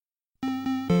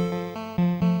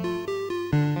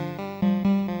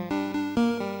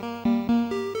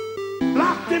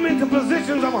into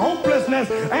positions of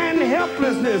hopelessness and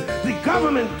helplessness. The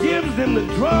government gives them the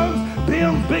drugs,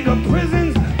 builds bigger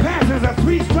prisons, passes a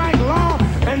 3-strike law,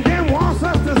 and then wants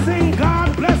us to sing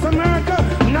God Bless America.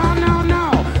 No, no,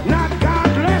 no, not God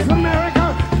Bless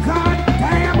America. God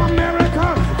damn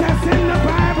America. That's in the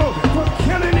Bible for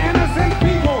killing innocent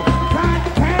people. God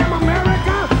damn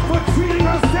America for treating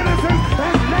us citizens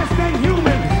as less than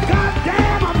human. God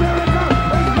damn America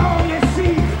as long as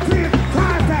she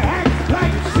tries to act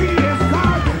like she is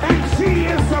God and she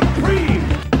is supreme.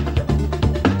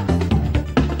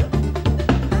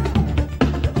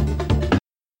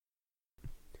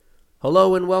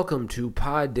 Hello and welcome to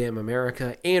Pod Damn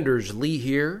America. Anders Lee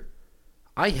here.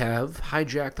 I have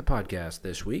hijacked the podcast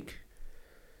this week.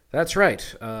 That's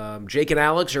right. Jake and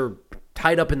Alex are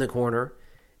tied up in the corner,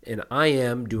 and I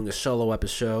am doing a solo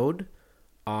episode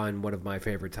on one of my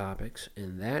favorite topics,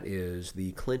 and that is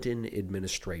the Clinton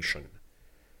administration.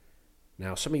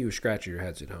 Now, some of you are scratching your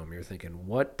heads at home. You're thinking,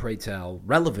 what, pray tell,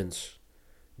 relevance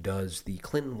does the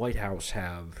Clinton White House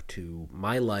have to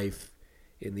my life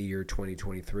in the year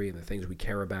 2023 and the things we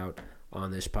care about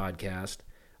on this podcast?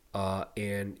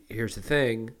 And here's the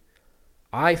thing.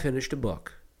 I finished a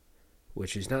book,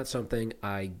 which is not something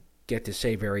I get to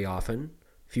say very often,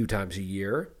 a few times a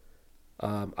year.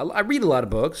 I read a lot of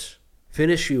books,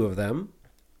 finish a few of them.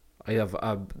 I have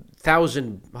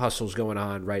 1,000 hustles going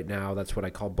on right now. That's what I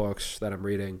call books that I'm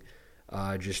reading.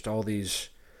 Just all these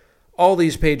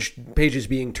pages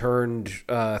being turned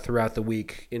throughout the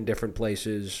week in different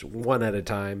places, one at a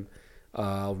time.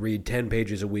 I'll read 10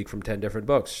 pages a week from 10 different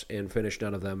books and finish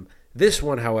none of them. This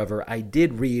one, however, I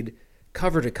did read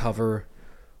cover to cover,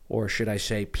 or should I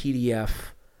say PDF,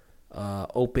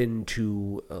 open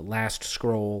to last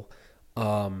scroll.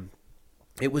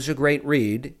 It was a great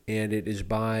read, and it is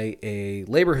by a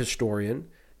labor historian,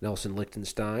 Nelson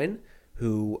Lichtenstein,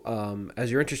 who,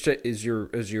 as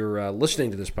you're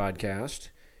listening to this podcast,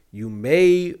 you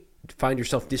may find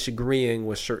yourself disagreeing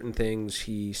with certain things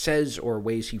he says or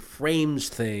ways he frames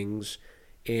things,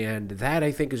 and that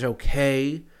I think is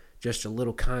okay. Just a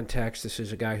little context, this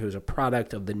is a guy who is a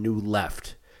product of the New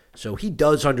Left, so he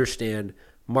does understand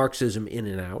Marxism in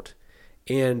and out,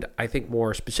 and I think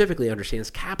more specifically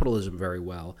understands capitalism very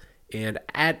well, and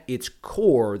at its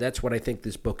core, that's what I think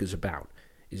this book is about.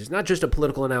 It's not just a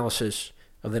political analysis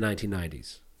of the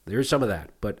 1990s. There is some of that,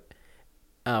 but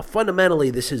fundamentally,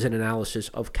 this is an analysis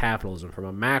of capitalism from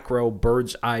a macro,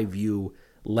 bird's-eye view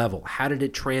level. How did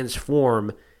it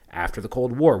transform after the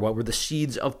Cold War? What were the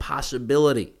seeds of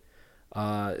possibility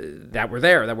that were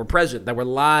there, that were present, that were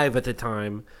live at the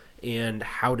time, and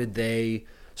how did they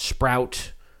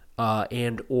sprout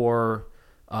and/or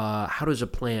how does a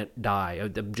plant die?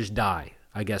 Just die,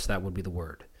 I guess that would be the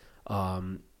word.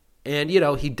 And,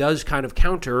 he does kind of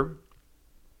counter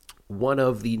one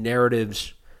of the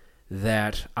narratives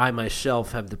that I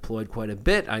myself have deployed quite a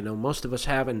bit. I know most of us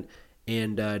haven't,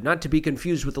 and not to be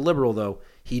confused with the liberal, though,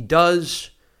 he does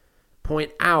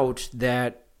point out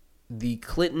that the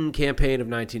Clinton campaign of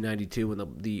 1992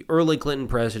 and the early Clinton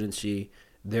presidency,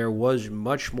 there was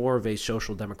much more of a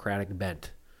social democratic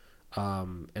bent.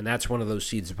 And that's one of those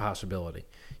seeds of possibility.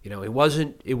 It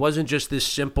wasn't just this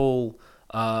simple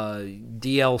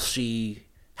DLC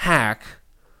hack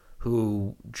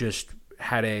who just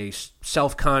had a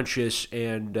self-conscious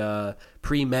and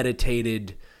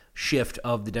premeditated shift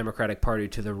of the Democratic Party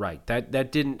to the right.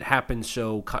 That didn't happen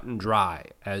so cut and dry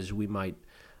as we might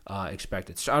expect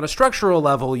it. So on a structural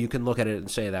level, you can look at it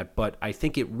and say that, but I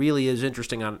think it really is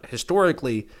interesting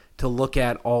historically to look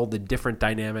at all the different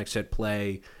dynamics at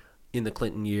play in the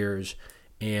Clinton years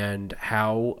and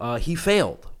how he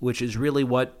failed, which is really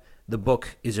what the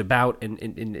book is about and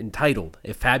entitled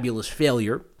A Fabulous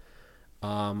Failure,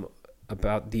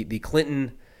 about the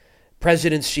Clinton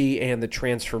presidency and the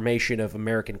transformation of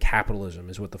American capitalism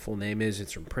is what the full name is.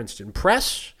 It's from Princeton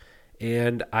Press,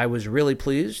 and I was really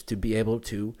pleased to be able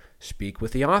to speak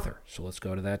with the author. So let's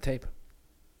go to that tape.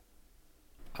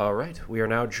 All right, we are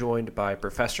now joined by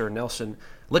Professor Nelson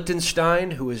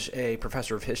Lichtenstein, who is a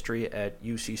professor of history at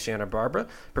UC Santa Barbara.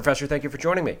 Professor, thank you for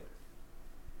joining me.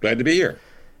 Glad to be here.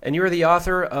 And you're the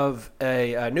author of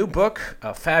a new book,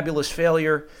 A Fabulous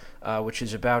Failure, which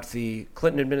is about the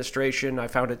Clinton administration. I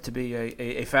found it to be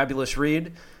a fabulous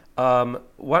read. Why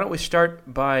don't we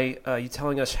start by you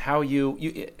telling us how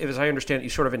you, as I understand it, you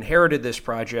sort of inherited this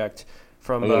project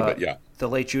from the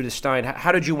late Judith Stein.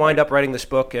 How did you wind up writing this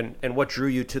book, and what drew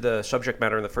you to the subject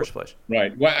matter in the first place?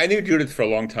 Right. Well, I knew Judith for a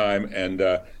long time, and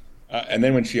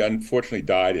then when she unfortunately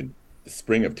died in the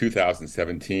spring of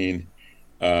 2017,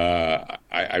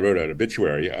 I wrote an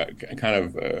obituary, kind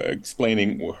of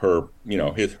explaining her,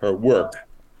 her work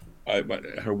but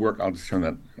her work. I'll just turn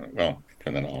that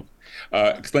off.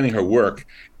 Explaining her work,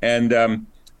 and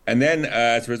then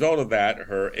as a result of that,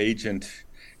 her agent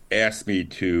asked me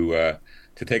to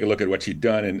take a look at what she'd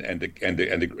done and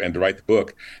to write the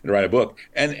book and to write a book.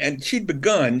 And she'd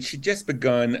just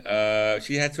begun.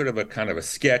 She had sort of a kind of a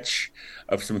sketch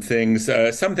of some things.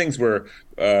 Some things were,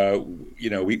 we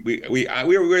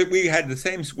had the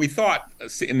same. We thought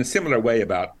in a similar way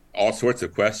about all sorts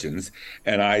of questions,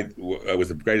 and I was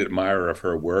a great admirer of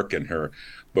her work and her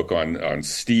book on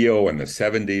steel and the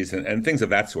 70s and things of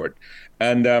that sort.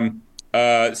 And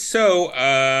I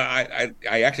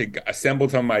actually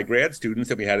assembled some of my grad students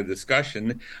and we had a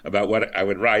discussion about what I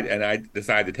would write, and I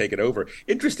decided to take it over.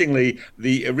 Interestingly,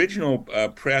 the original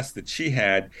press that she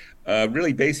had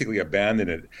really basically abandoned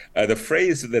it. The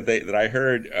phrase that I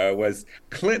heard was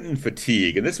Clinton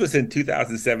fatigue, and this was in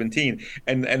 2017,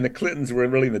 and the Clintons were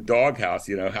really in the doghouse,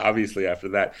 obviously after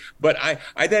that. But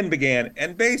I then began,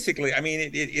 and basically, I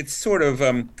mean, it's sort of.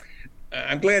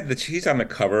 I'm glad that she's on the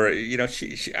cover.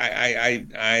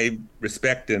 I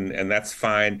respect and that's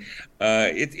fine.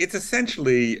 It's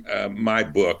essentially my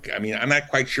book. I mean, I'm not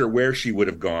quite sure where she would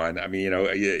have gone. I mean,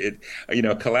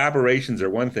 collaborations are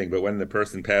one thing, but when the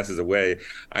person passes away,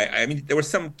 I mean, there were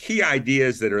some key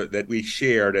ideas that we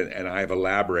shared, and I've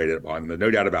elaborated upon. No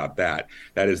doubt about that.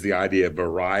 That is the idea of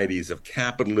varieties of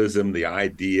capitalism, the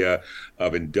idea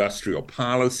of industrial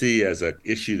policy as an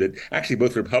issue that actually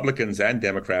both Republicans and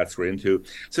Democrats were into.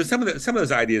 So some of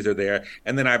those ideas are there,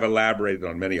 and then I've elaborated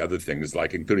on many other things,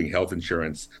 like including health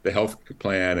insurance, the health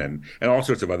plan, and all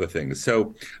sorts of other things.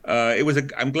 So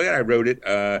I'm glad I wrote it.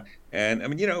 And I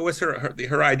mean, it was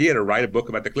her idea to write a book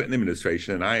about the Clinton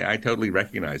administration, and I totally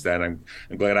recognize that. I'm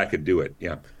glad I could do it.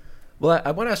 Yeah. Well,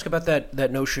 I want to ask about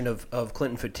that notion of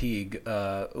Clinton fatigue,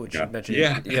 which you mentioned.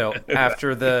 Yeah.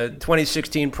 After the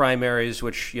 2016 primaries,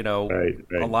 which right.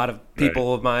 A lot of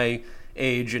people of my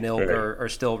age and ilk are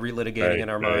still relitigating in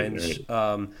our minds.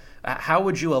 Right. How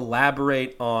would you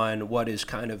elaborate on what is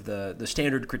kind of the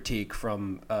standard critique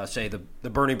from, say, the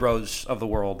Bernie Bros of the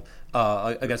world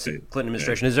against the Clinton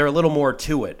administration? Is there a little more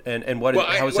to it? And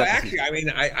how is that? Actually, I mean,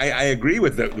 I agree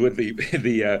with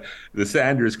the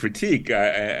Sanders critique.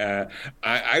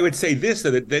 I would say this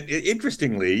that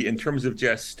interestingly, in terms of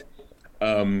just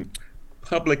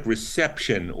public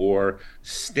reception or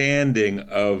standing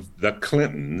of the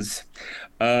Clintons,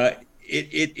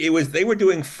 they were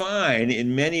doing fine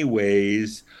in many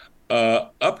ways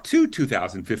up to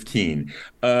 2015.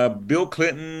 Bill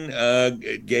Clinton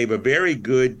gave a very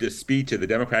good speech at the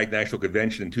Democratic National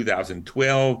Convention in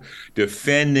 2012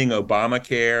 defending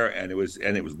Obamacare, and it was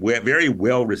very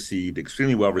well received,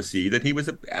 extremely well received, and he was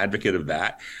an advocate of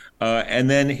that. And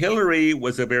then Hillary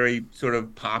was a very sort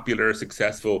of popular,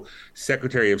 successful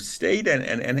Secretary of State,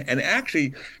 and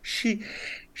actually she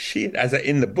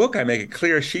in the book I make it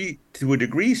clear she to a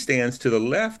degree stands to the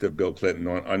left of Bill Clinton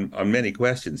on many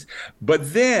questions.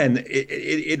 But then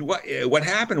what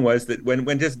happened was that when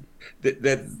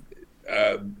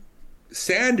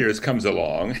Sanders comes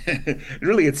along,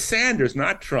 really it's Sanders,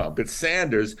 not Trump. It's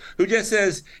Sanders who just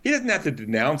says he doesn't have to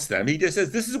denounce them. He just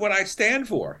says, this is what I stand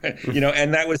for,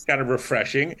 and that was kind of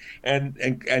refreshing. And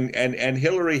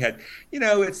Hillary had,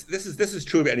 this is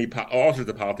true of all sorts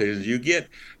of politicians. You get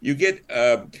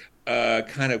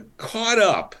kind of caught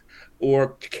up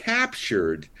or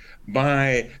captured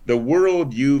by the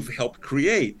world you've helped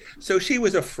create. So she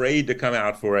was afraid to come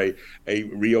out for a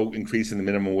real increase in the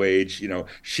minimum wage.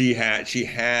 She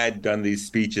had done these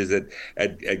speeches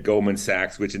at Goldman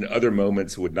Sachs, which in other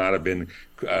moments would not have been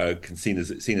seen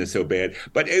as so bad.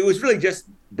 But it was really just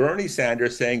Bernie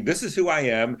Sanders saying, this is who I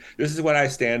am, this is what I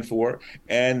stand for,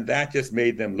 and that just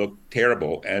made them look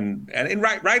terrible, and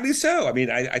rightly so. I mean,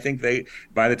 I think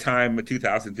by the time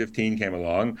 2015 came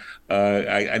along,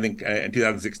 I think in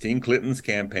 2016, Clinton's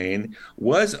campaign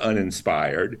was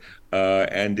uninspired,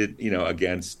 and it,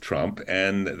 against Trump,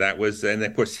 and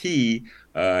of course he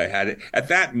had at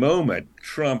that moment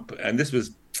Trump, and this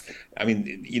was. I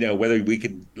mean, whether we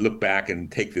could look back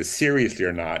and take this seriously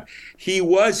or not, he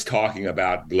was talking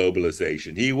about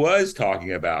globalization. He was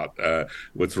talking about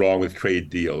what's wrong with trade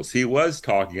deals. He was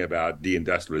talking about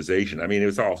deindustrialization. I mean, it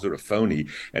was all sort of phony,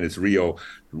 and its real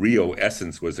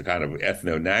essence was a kind of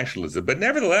ethno-nationalism. But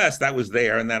nevertheless, that was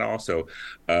there, and that also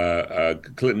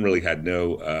Clinton really had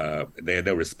no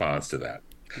response to that.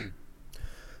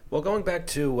 Well, going back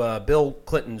to Bill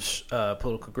Clinton's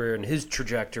political career and his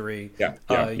trajectory,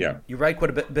 you write quite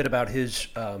a bit about his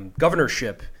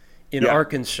governorship in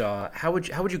Arkansas. How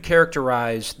would you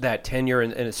characterize that tenure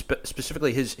and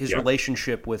specifically his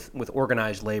relationship with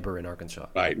organized labor in Arkansas?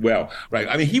 Right. Well, right.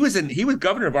 I mean, he was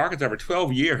governor of Arkansas for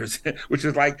 12 years, which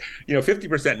is like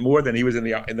 50% more than he was in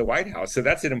the White House. So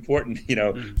that's an important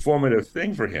formative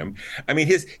thing for him. I mean,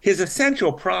 his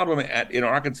essential problem in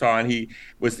Arkansas, and he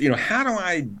was how do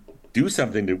I do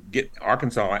something to get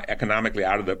Arkansas economically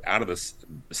out of the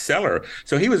cellar.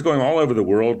 So he was going all over the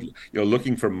world,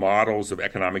 looking for models of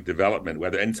economic development.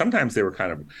 And sometimes they were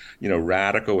kind of,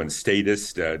 radical and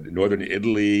statist. Northern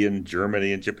Italy and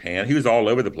Germany and Japan. He was all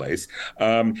over the place.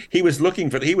 He was looking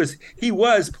for. He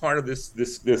was part of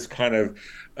this kind of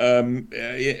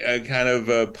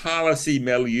policy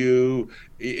milieu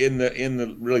in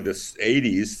the really the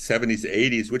 80s, 70s,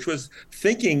 80s, which was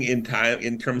thinking in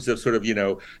terms of sort of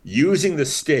using the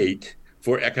state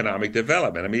for economic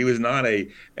development. I mean, he was not a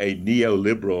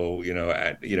neoliberal,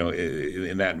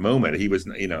 in that moment. He was,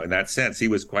 in that sense, he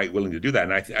was quite willing to do that.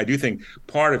 And I do think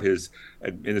part of his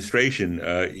administration,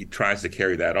 he tries to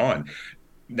carry that on.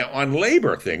 Now, on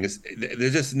labor things,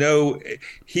 there's just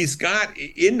he's got,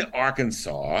 in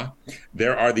Arkansas,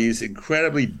 there are these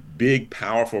incredibly big,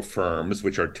 powerful firms,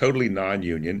 which are totally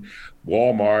non-union,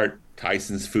 Walmart,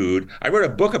 Tyson's Food. I wrote a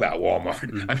book about Walmart.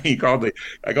 I mean, I called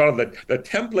it the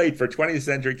template for 20th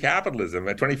century capitalism,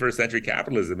 21st century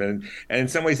capitalism. And in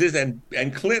some ways is, and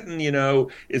Clinton,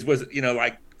 was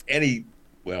like any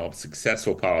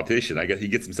successful politician, I guess he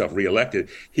gets himself reelected.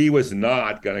 He was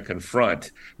not going to confront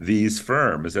these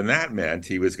firms, and that meant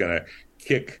he was going to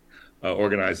kick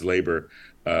organized labor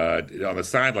on the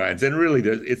sidelines. And really,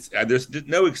 there's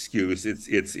no excuse.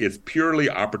 It's purely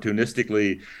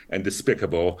opportunistically and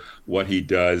despicable what he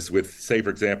does with, say, for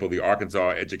example, the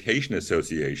Arkansas Education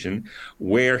Association,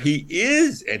 where he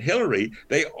and Hillary,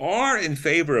 they are in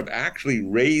favor of actually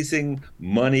raising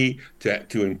money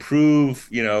to improve,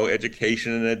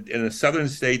 education in a southern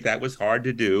state. That was hard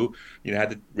to do. Had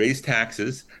to raise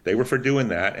taxes. They were for doing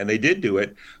that, and they did do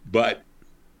it, but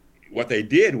what they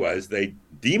did was they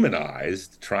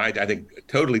tried, I think,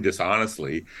 totally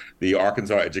dishonestly, the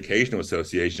Arkansas Educational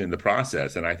Association in the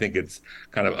process. And I think it's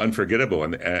kind of unforgettable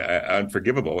and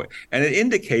unforgivable. And it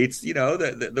indicates,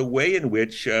 the way in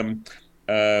which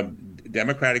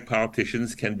Democratic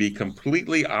politicians can be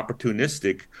completely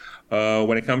opportunistic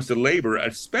when it comes to labor,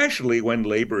 especially when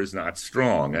labor is not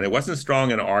strong. And it wasn't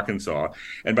strong in Arkansas.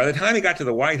 And by the time he got to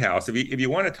the White House, if you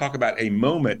want to talk about a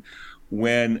moment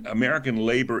when American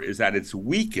labor is at its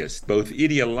weakest, both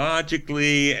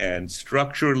ideologically and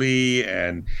structurally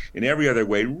and in every other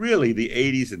way, really the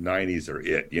 80s and 90s are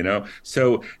it,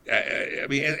 So, I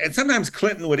mean, and sometimes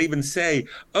Clinton would even say,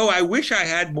 oh, I wish I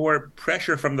had more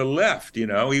pressure from the left, He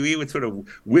would sort of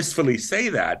wistfully say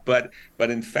that, but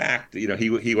in fact,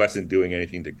 he wasn't doing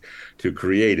anything to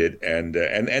create it. And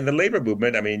the labor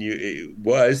movement, I mean,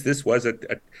 this was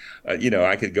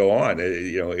I could go on,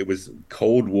 it was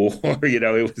Cold War.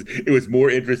 It was more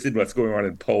interested in what's going on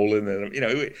in Poland, and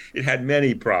it had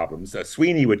many problems.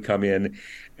 Sweeney would come in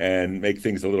and make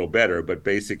things a little better, but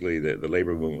basically the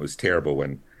labor movement was terrible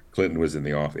when Clinton was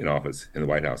in office in the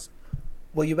White House.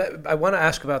 Well, I want to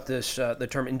ask about this the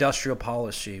term industrial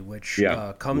policy, which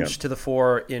comes to the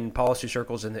fore in policy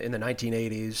circles in the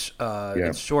 1980s.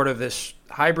 It's sort of this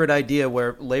hybrid idea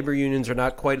where labor unions are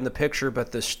not quite in the picture,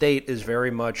 but the state is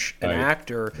very much an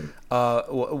actor.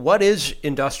 What is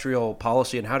industrial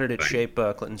policy, and how did it shape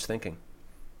Clinton's thinking?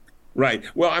 Right.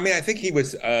 Well, I mean, I think he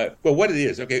was, what it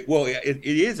is. Okay. Well, it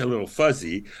is a little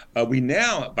fuzzy. We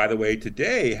now, by the way,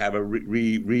 today have a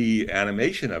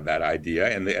reanimation of that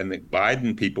idea, and the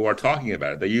Biden people are talking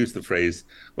about it. They use the phrase,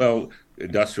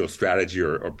 industrial strategy,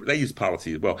 or they use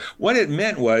policy as well. What it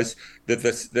meant was that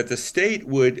the state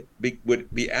would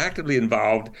be actively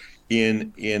involved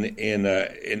in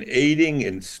aiding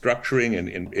and structuring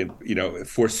and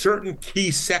for certain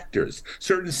key sectors,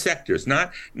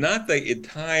 not the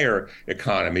entire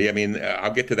economy. I mean,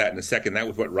 I'll get to that in a second. That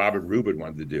was what Robert Rubin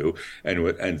wanted to do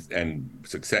and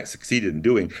succeeded in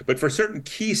doing. But for certain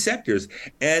key sectors,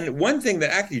 and one thing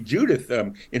that actually Judith,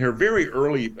 in her very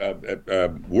early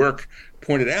work,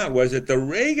 pointed out was that the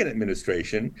Reagan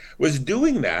administration was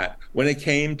doing that when it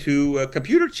came to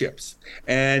computer chips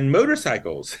and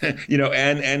motorcycles,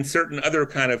 and certain other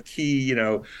kind of key,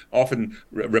 often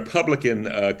Republican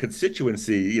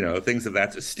constituency, things of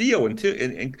that, steel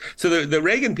and so the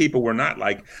Reagan people were not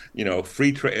like,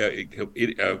 complete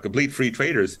free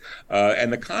traders,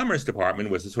 and the Commerce Department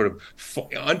was a sort of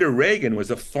under Reagan was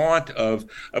a font of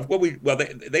what they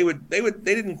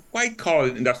didn't quite call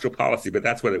it industrial policy, but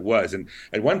that's what it was. And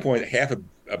at one point,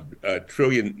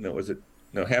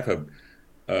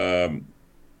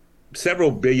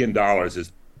 several $billion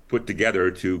is put together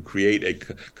to create a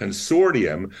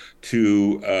consortium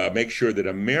to make sure that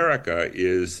America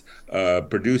is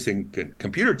producing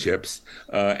computer chips,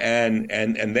 and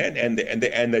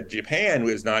that Japan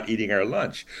was not eating our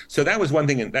lunch. So that was one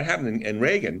thing that happened in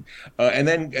Reagan, and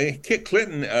then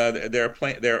Clinton.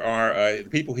 There are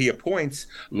people he appoints.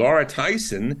 Laura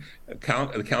Tyson, the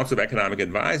Council of Economic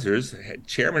Advisors,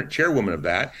 chairwoman of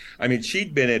that. I mean,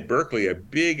 she'd been at Berkeley a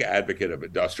big advocate of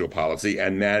industrial policy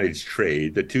and managed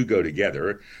trade. The two go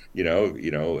together. In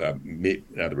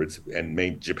other words, and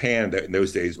made Japan in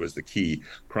those days was the key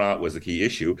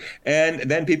issue. And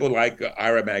then people like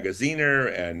Ira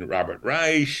Magaziner and Robert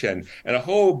Reich and a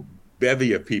whole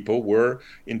bevy of people were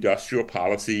industrial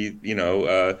policy,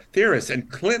 theorists. And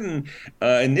Clinton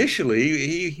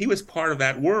initially he was part of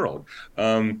that world.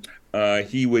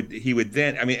 He would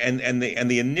then, I mean, and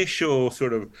the initial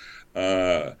sort of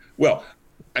I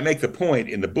make the point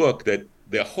in the book that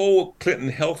the whole Clinton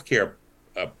healthcare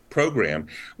program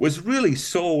was really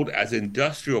sold as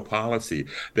industrial policy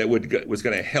that was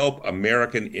going to help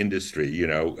American industry,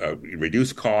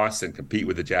 reduce costs and compete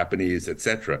with the Japanese,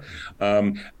 etc.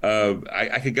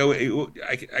 I could go.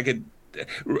 I could.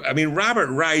 I mean,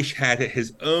 Robert Reich had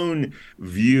his own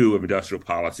view of industrial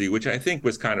policy, which I think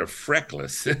was kind of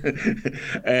feckless.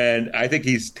 And I think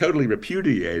he's totally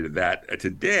repudiated that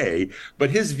today. But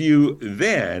his view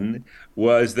then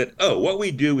was that, what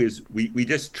we do is we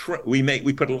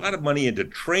put a lot of money into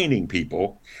training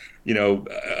people,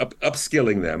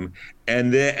 upskilling them,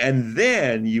 and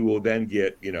then you will then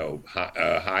get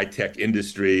high tech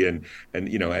industry and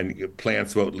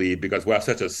plants won't leave because we'll have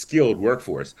such a skilled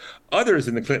workforce. Others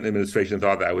in the Clinton administration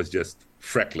thought that was just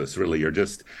feckless, really, or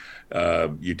just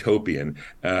utopian.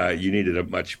 You needed a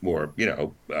much more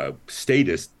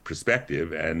statist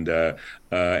perspective, and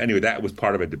anyway, that was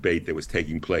part of a debate that was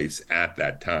taking place at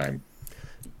that time.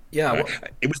 Yeah, I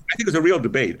think it was a real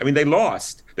debate. I mean, they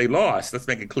lost. Let's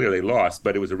make it clear, they lost,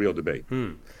 but it was a real debate.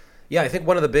 Yeah, I think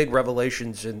one of the big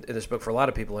revelations in this book, for a lot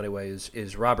of people anyway,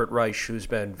 is Robert Reich, who's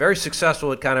been very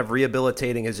successful at kind of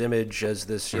rehabilitating his image as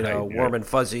this, warm and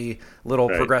fuzzy little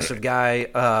progressive guy.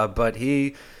 But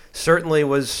he certainly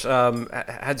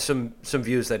had some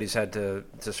views that he's had to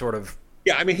sort of.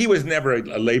 Yeah, I mean, he was never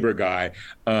a labor guy.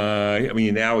 I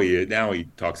mean, now he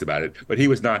talks about it, but he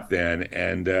was not then.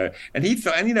 And he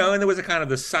thought, and there was a kind of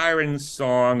the siren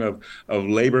song of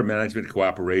labor management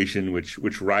cooperation,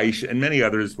 which Reich and many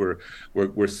others were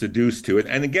seduced to it.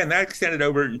 And again, that extended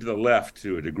over into the left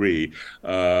to a degree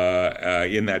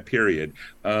in that period.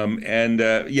 I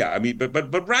mean,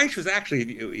 but Reich was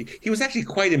actually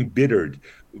quite embittered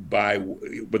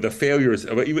with the failures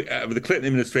of the Clinton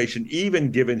administration,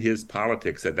 even given his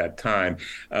politics at that time.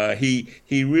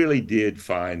 He really did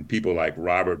find people like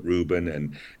Robert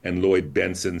Rubin and Lloyd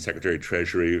Benson, Secretary of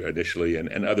Treasury initially,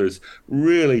 and others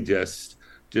really just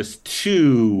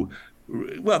too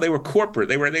well. They were corporate.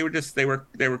 They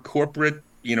were corporate,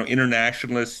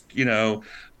 internationalist,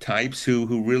 types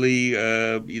who really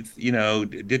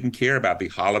didn't care about the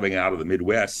hollowing out of the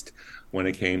Midwest when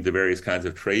it came to various kinds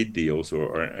of trade deals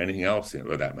or anything else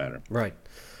for that matter. Right.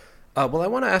 Well, I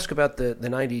want to ask about the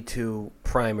 92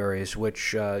 primaries,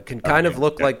 which can kind of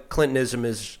look like Clintonism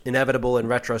is inevitable in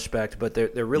retrospect, but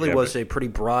there really was a pretty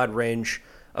broad range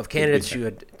of candidates. You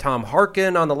had Tom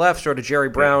Harkin on the left, sort of Jerry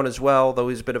Brown as well, though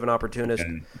he's a bit of an opportunist.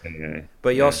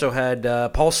 But you also had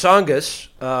Paul Tsongas,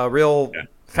 real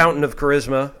fountain of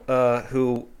charisma,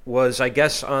 who was, I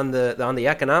guess, on the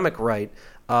economic right.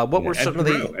 What were some of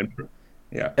the...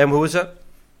 And who was that?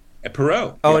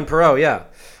 Perot. Oh, and Perot, yeah.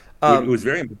 It was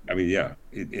very. I mean,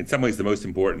 in some ways, the most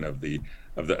important of the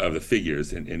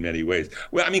figures in many ways.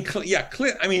 Well, I mean,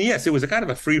 Clinton. I mean, yes, it was a kind of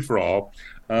a free for all.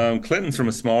 Clinton's from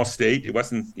a small state. It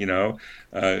wasn't,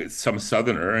 some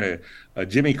Southerner.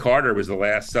 Jimmy Carter was the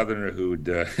last Southerner who'd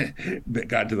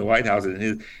got to the White House,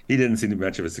 and he didn't seem to be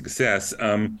much of a success.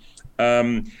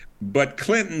 But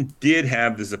Clinton did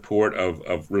have the support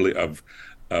of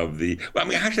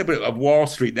Wall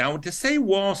Street. Now, to say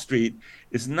Wall Street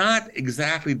is not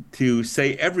exactly to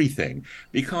say everything,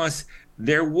 because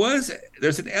there's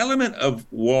an element of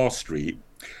Wall Street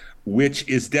which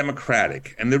is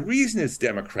democratic. And the reason it's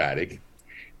democratic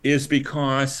is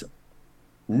because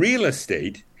real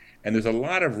estate, and there's a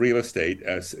lot of real estate,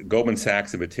 as Goldman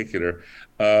Sachs in particular,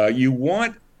 you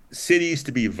want cities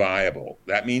to be viable.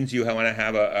 That means you want to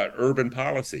have an urban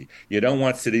policy. You don't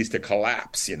want cities to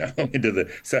collapse, into the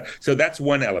so that's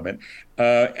one element.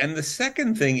 And the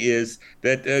second thing is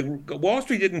that Wall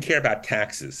Street didn't care about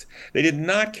taxes. They did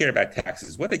not care about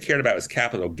taxes. What they cared about was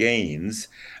capital gains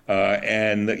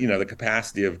and the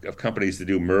capacity of companies to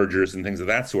do mergers and things of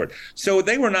that sort. So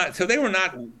they were not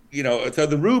so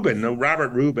the Robert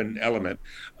Rubin element,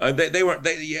 they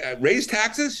raised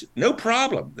taxes, no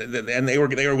problem, and they were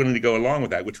willing to go along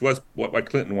with that, which was what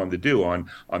Clinton wanted to do on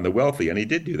the wealthy, and he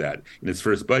did do that in his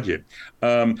first budget.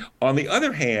 On the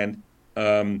other hand,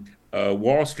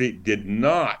 Wall Street did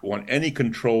not want any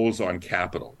controls on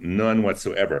capital, none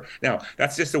whatsoever. Now,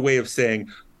 that's just a way of saying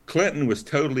Clinton was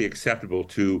totally acceptable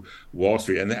to Wall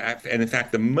Street, and in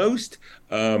fact, the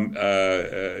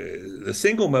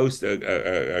single most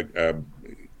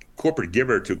corporate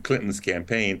giver to Clinton's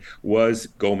campaign was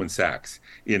Goldman Sachs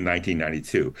in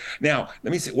 1992. Now,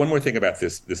 let me say one more thing about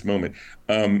this moment.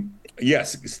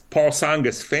 Yes, Paul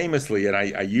Tsongas famously, and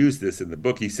I use this in the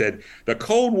book, he said, "The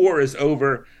Cold War is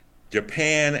over.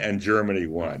 Japan and Germany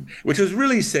won," which was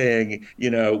really saying,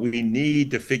 we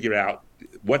need to figure out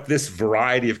what this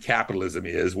variety of capitalism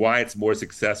is, why it's more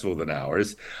successful than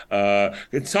ours.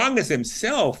 Tsongas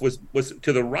himself was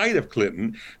to the right of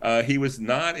Clinton. He was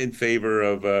not in favor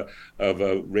of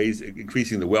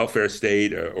increasing the welfare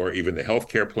state or even the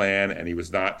healthcare plan, and he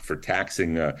was not for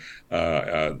taxing the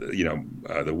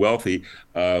wealthy.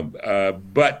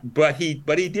 But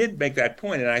he did make that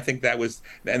point, and I think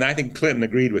Clinton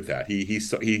agreed with that. He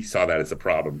saw that as a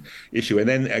problem issue. And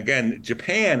then again,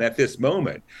 Japan at this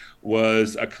moment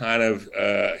was a kind of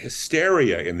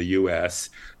hysteria in the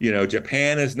U.S.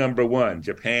 Japan is number one.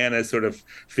 Japan has sort of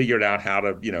figured out how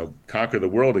to, conquer the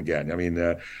world again. I mean,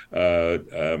 I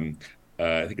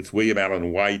think it's William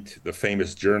Allen White, the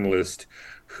famous journalist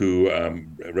who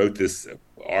wrote this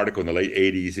article in the late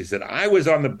 80s. He said, "I was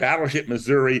on the battleship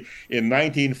Missouri in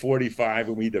 1945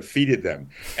 when we defeated them.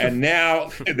 And now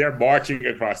they're marching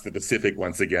across the Pacific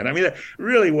once again." I mean, it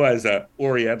really was a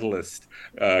Orientalist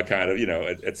kind of,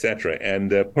 et cetera.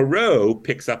 And Perot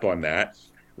picks up on that,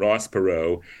 Ross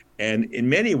Perot. And in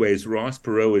many ways, Ross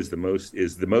Perot is the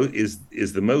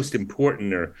most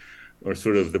important or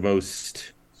sort of the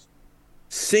most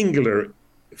singular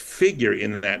figure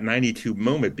in that 92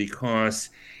 moment, because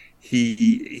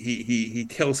he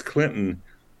tells Clinton,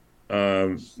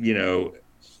 you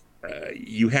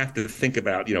have to think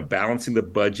about, balancing the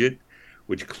budget,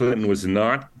 which Clinton was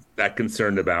not that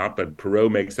concerned about, but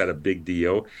Perot makes that a big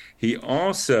deal. He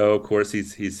also, of course,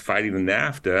 he's fighting the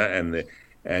NAFTA,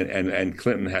 and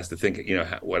Clinton has to think,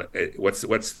 what am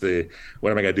I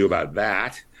going to do about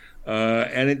that?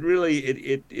 And it really,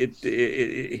 he gets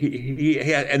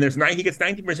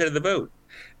 19% of the vote.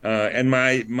 And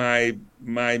my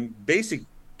basic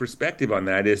perspective on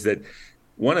that is that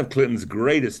one of Clinton's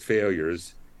greatest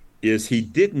failures is he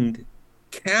didn't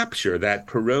capture that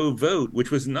Perot vote,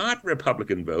 which was not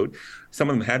Republican vote. Some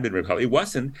of them had been Republican. It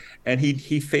wasn't, and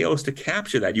he fails to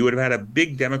capture that. You would have had a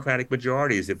big Democratic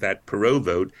majorities if that Perot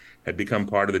vote had become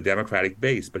part of the Democratic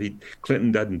base, but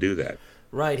Clinton doesn't do that.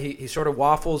 Right, he sort of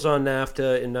waffles on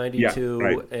NAFTA in '92,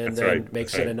 right. And That's then right.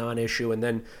 makes That's it right. a non-issue, and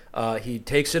then he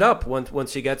takes it up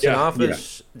once he gets in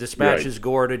office. Dispatches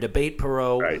Gore to debate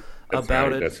Perot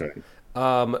about it. That's right.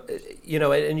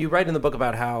 And you write in the book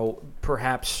about how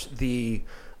perhaps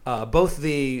both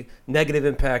the negative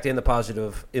impact and the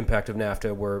positive impact of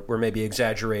NAFTA were maybe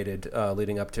exaggerated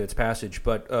leading up to its passage.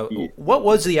 But what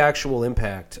was the actual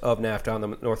impact of NAFTA on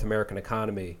the North American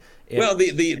economy? Well,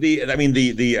 the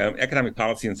Economic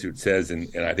Policy Institute says, and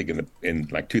I think in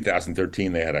like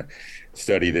 2013 they had a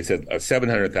study that said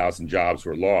 700,000 jobs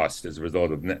were lost as a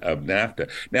result of NAFTA.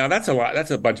 Now that's a lot.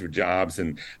 That's a bunch of jobs,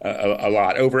 and a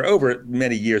lot over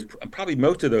many years. Probably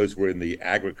most of those were in the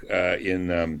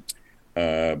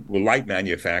light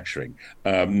manufacturing,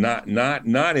 not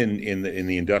in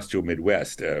the industrial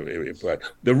Midwest. But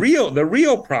the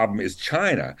real problem is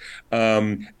China,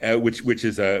 which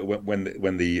is when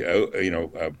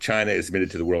China is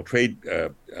admitted to the World Trade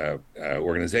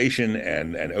Organization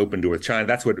and open door with China.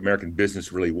 That's what American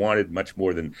business really wanted, much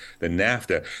more than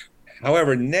NAFTA.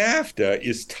 However, NAFTA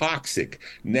is toxic.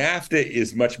 NAFTA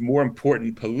is much more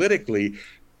important politically,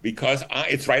 because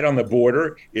it's right on the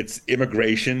border, it's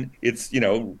immigration, it's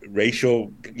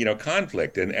racial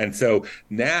conflict, and so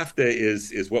NAFTA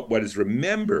is what is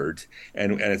remembered,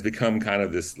 and it's become kind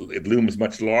of this. It looms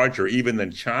much larger even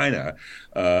than China,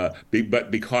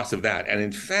 but because of that, and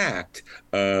in fact,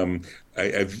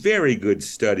 a very good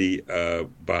study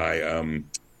by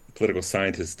political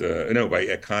scientist, by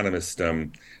economist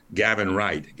Gavin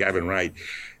Wright.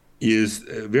 Is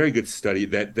a very good study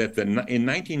that in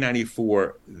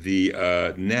 1994 the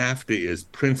NAFTA is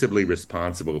principally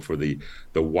responsible for the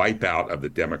wipeout of the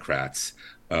Democrats,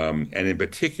 and in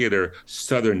particular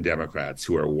Southern Democrats,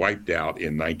 who are wiped out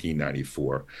in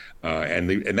 1994,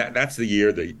 and that's the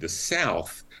year the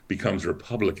South becomes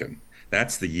Republican.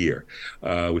 That's the year,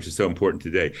 which is so important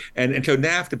today. And so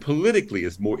NAFTA politically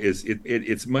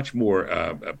it's much more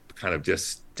kind of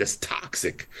just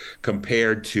toxic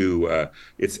compared to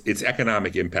its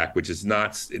economic impact, which is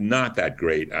not that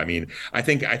great. I mean,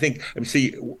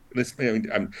 see,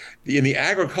 in the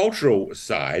agricultural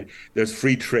side, there's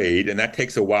free trade, and that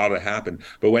takes a while to happen.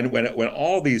 But when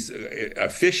all these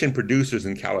efficient producers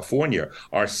in California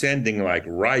are sending like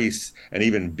rice and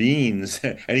even beans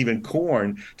and even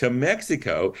corn to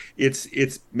Mexico,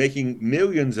 it's making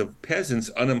millions of peasants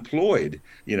unemployed,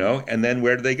 and then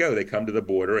where do they go? They come to the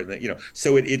border, and then,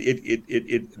 so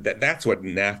that's what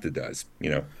NAFTA does.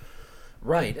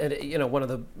 Right, and one of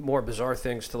the more bizarre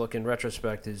things to look in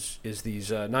retrospect is these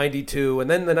 92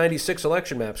 and then the 96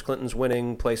 election maps. Clinton's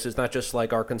winning places not just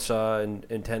like Arkansas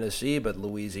and Tennessee, but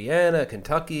Louisiana,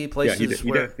 Kentucky, places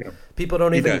where people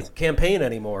don't even campaign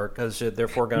anymore because they're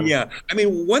foregone. Yeah, I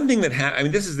mean, one thing that happened. I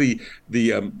mean, this is the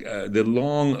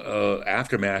long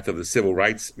aftermath of the civil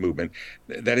rights movement.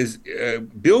 That is,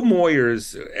 Bill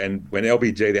Moyers and when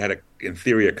LBJ, they had in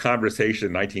theory, a conversation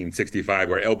in 1965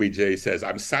 where LBJ says,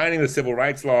 "I'm signing the civil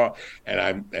rights law,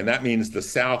 and that means the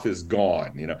South is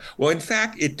gone." Well, in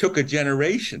fact, it took a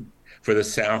generation for the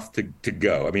South to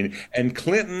go. I mean, and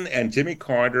Clinton and Jimmy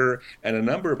Carter and a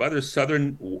number of other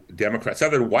Southern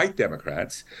white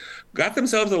Democrats, got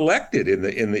themselves elected in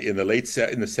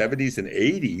the 70s and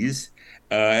 80s,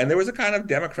 and there was a kind of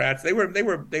Democrats. They were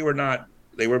not.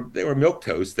 They were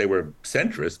milquetoast. They were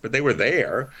centrist, but they were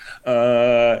there,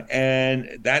 and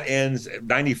that ends.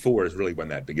 94 is really when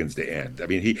that begins to end. I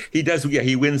mean, he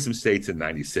wins some states in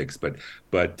 96, but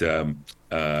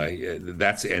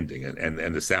that's ending,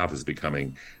 and the South is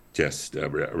becoming just a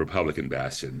Republican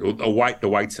bastion. The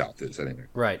white South is anyway.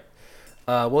 Right.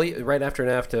 Well, right after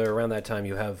NAFTA, around that time,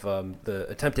 you have the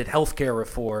attempted healthcare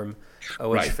reform,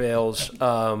 which fails.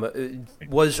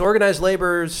 Was organized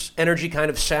labor's energy kind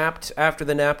of sapped after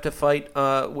the NAFTA fight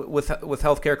with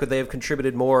healthcare? Could they have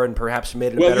contributed more and perhaps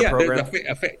made it a better program?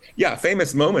 A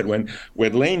famous moment when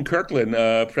Lane Kirkland,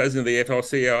 president of the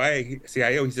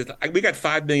AFL-CIO, he says, "We got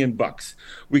 $5 million.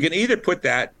 We can either put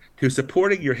that to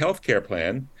supporting your healthcare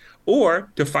plan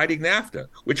or to fighting NAFTA.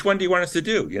 Which one do you want us to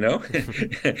do?"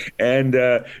 And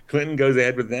Clinton goes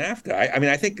ahead with NAFTA. I mean,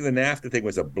 I think the NAFTA thing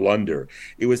was a blunder.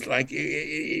 It was like,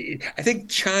 I think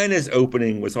China's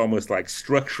opening was almost like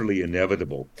structurally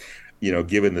inevitable,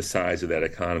 given the size of that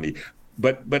economy.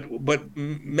 But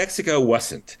Mexico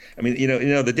wasn't. I mean,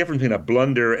 the difference between a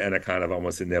blunder and a kind of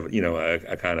almost inevitable,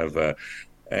 a kind of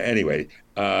anyway,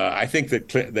 I think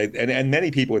that and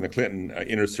many people in the Clinton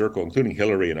inner circle, including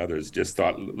Hillary and others, just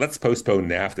thought, let's postpone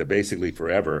NAFTA basically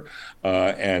forever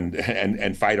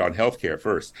and fight on healthcare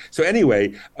first. So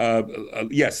anyway,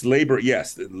 labor is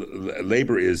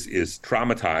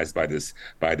traumatized by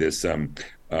this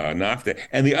NAFTA.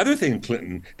 And the other thing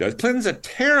Clinton's a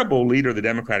terrible leader of the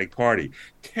Democratic Party,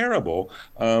 terrible,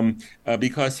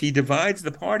 because he divides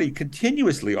the party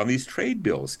continuously on these trade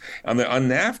bills. On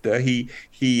NAFTA, he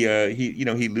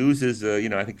loses,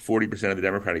 I think 40% of the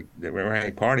Democratic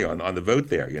Party on the vote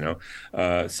there,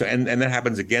 So and that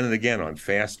happens again and again on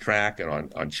fast track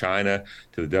and on China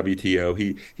to the WTO.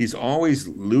 He's always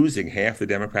losing half the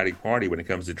Democratic Party when it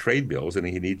comes to trade bills, and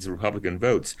he needs Republican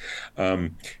votes. I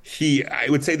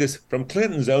would say this from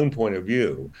Clinton's own point of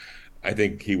view. I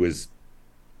think he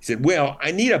said, well,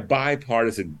 I need a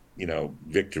bipartisan,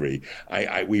 victory.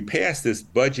 We passed this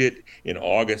budget in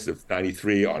August of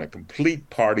 93 on a complete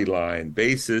party line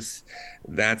basis.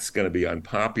 That's going to be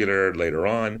unpopular later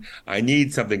on. I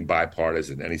need something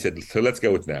bipartisan. And he said, so let's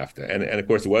go with NAFTA. And of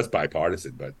course it was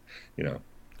bipartisan, but,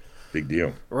 big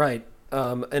deal. Right.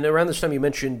 And around this time, you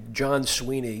mentioned John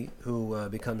Sweeney, who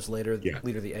becomes later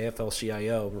leader of the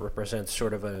AFL-CIO, represents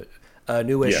sort of a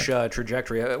newish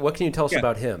trajectory. What can you tell us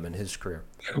about him and his career?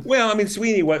 Well, I mean,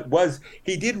 Sweeney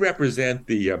he did represent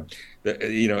the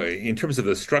in terms of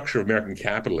the structure of American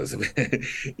capitalism. I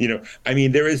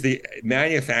mean, there is the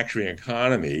manufacturing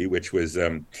economy, which was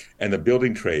and the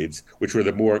building trades, which were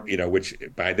the more which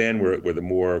by then were the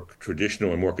more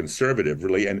traditional and more conservative,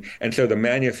 really. And so the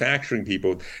manufacturing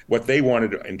people, what they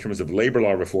wanted in terms of labor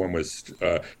law reform was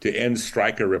to end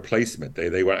striker replacement.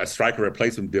 They want a striker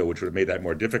replacement bill, which would have made that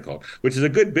more difficult, which is a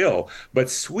good bill.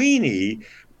 But Sweeney,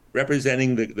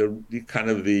 representing the kind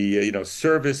of the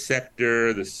service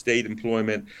sector, the state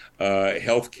employment,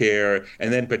 healthcare,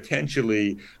 and then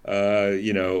potentially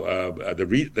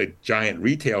the giant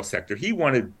retail sector. He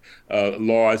wanted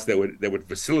laws that would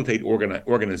facilitate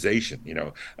organization.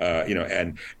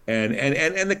 And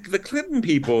the Clinton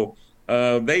people.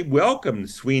 They welcomed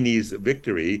Sweeney's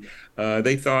victory.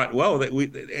 They thought, well,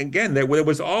 there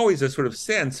was always a sort of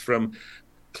sense from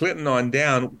Clinton on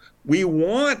down, we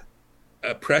want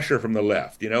pressure from the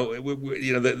left.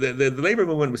 The labor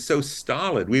movement was so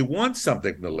stolid. We want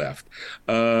something from the left,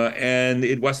 and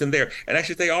it wasn't there. And I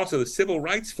should say also the civil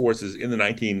rights forces in the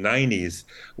 1990s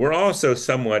were also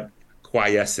somewhat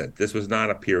quiescent. This was not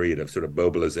a period of sort of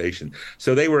mobilization.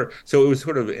 So they were. So it was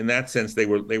sort of in that sense they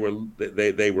were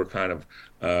kind of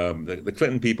the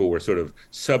Clinton people were sort of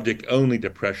subject only to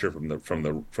pressure from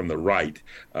the right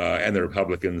and the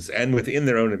Republicans and within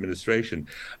their own administration.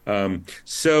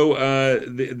 Sweeney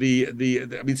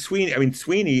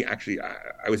actually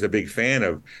I was a big fan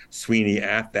of Sweeney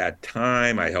at that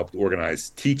time. I helped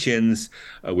organize teach-ins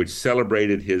which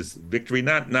celebrated his victory,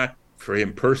 not for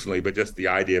him personally, but just the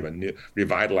idea of a new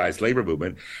revitalized labor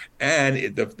movement.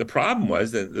 And the problem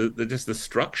was that just the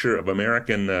structure of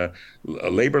American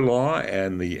labor law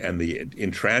and the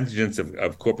intransigence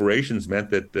of corporations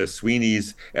meant that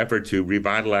Sweeney's effort to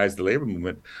revitalize the labor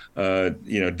movement,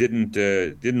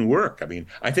 didn't work. I mean,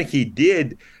 I think he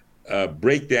did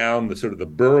break down the sort of the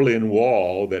Berlin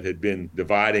Wall that had been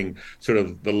dividing sort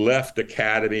of the left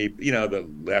academy, the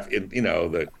left,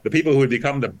 the people who had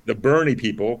become the Bernie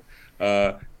people,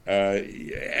 and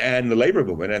the labor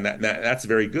movement, and that's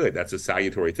very good. That's a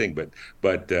salutary thing.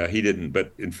 But he didn't.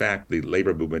 But in fact, the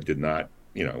labor movement did not,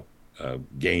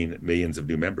 gain millions of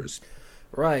new members.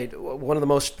 Right. One of the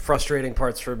most frustrating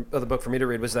parts of the book for me to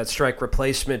read was that strike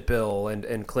replacement bill,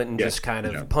 and Clinton just kind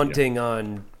of punting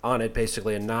on it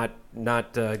basically, and not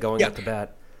going up to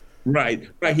bat. Right.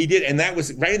 He did, and that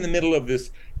was right in the middle of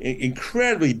this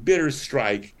incredibly bitter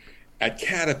strike at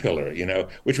Caterpillar,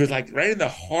 which was like right in the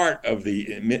heart of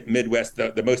the Midwest,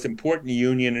 the most important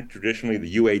union, traditionally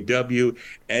the UAW,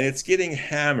 and it's getting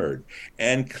hammered.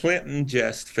 And Clinton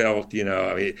just felt,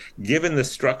 given the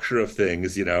structure of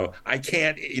things, I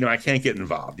can't get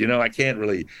involved. I can't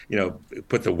really,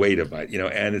 put the weight of it,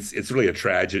 and it's really a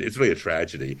tragedy. It's really a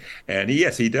tragedy. And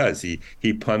he does.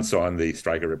 He punts on the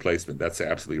striker replacement. That's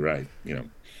absolutely right.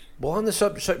 Well, on the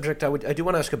subject, I do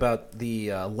want to ask about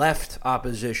the left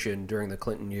opposition during the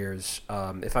Clinton years.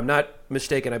 If I'm not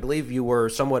mistaken, I believe you were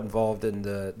somewhat involved in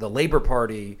the Labor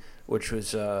Party, which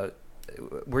was.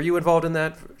 Were you involved in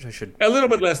that? A little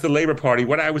bit less the Labor Party.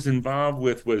 What I was involved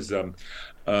with was, again,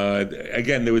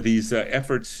 there were these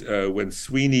efforts when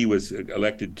Sweeney was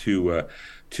elected to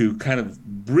kind of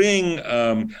bring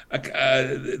the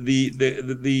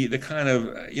kind of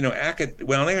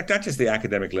not just the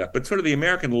academic left, but sort of the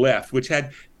American left, which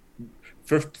had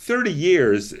for 30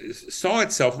 years saw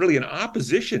itself really in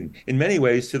opposition in many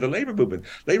ways to the labor movement.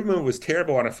 Labor movement was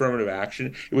terrible on affirmative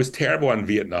action. It was terrible on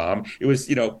Vietnam. It was,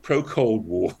 pro-Cold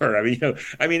War. I mean,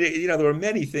 there were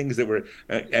many things that were,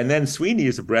 and then Sweeney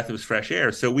is a breath of fresh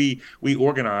air. So we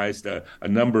organized a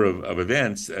number of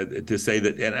events to say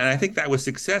that, and I think that was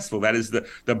successful. That is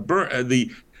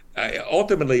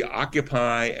ultimately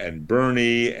Occupy and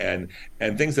Bernie and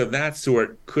things of that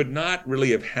sort could not really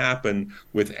have happened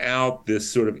without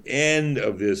this sort of end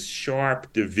of this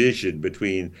sharp division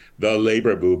between the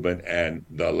labor movement and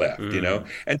the left,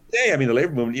 And today, the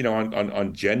labor movement,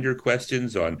 on gender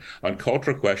questions, on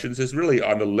cultural questions, is really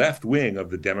on the left wing of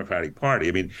the Democratic Party.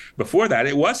 I mean, before that,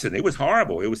 it wasn't. It was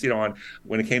horrible. It was,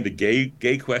 when it came to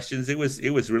gay questions, it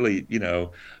was really,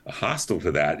 hostile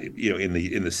to that, in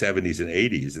the 70s and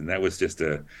 80s. And that was just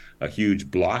a huge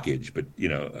blockage, but,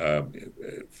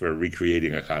 for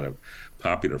recreating a kind of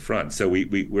popular front. So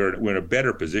we're in a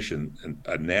better position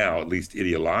now, at least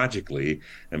ideologically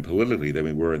and politically, than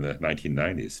we were in the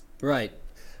 1990s. Right.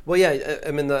 Well, yeah.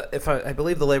 I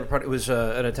believe the Labor Party was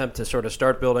an attempt to sort of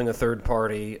start building a third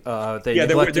party. They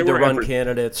neglected to run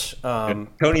candidates.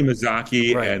 Tony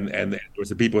Mazzocchi right. and there was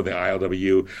the people in the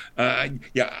ILWU. I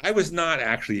was not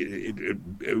actually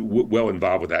well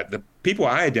involved with that. The people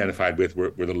I identified with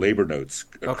were the Labor Notes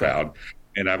crowd.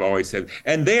 And I've always said,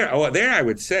 and there I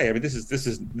would say,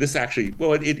 this actually,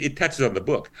 well, it touches on the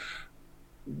book.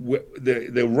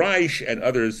 The Reich and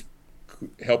others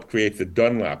helped create the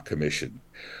Dunlop Commission,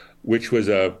 which was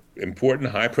a important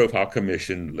high-profile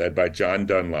commission led by John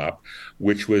Dunlop,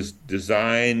 which was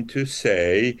designed to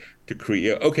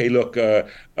create, okay, look,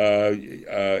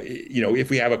 if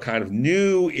we have a kind of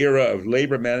new era of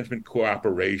labor management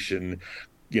cooperation,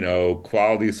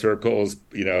 quality circles,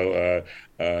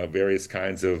 various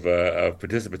kinds of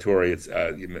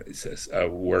participatory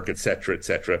work, et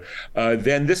cetera,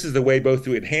 then this is the way both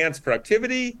to enhance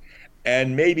productivity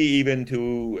and maybe even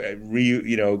to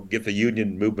get the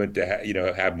union movement to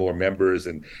have more members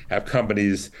and have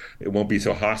companies, it won't be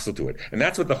so hostile to it. And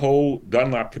that's what the whole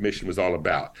Dunlop Commission was all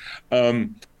about. It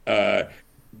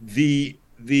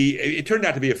turned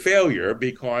out to be a failure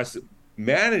because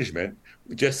management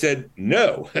just said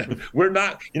no. We're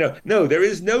not, no, there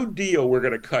is no deal we're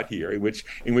going to cut here in which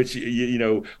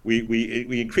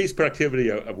we increase productivity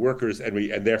of workers,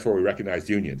 and therefore we recognize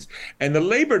unions. And the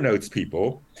labor notes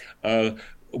people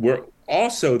were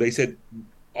also, they said,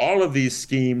 all of these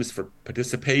schemes for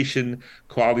participation,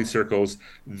 quality circles,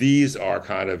 these are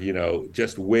kind of,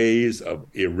 just ways of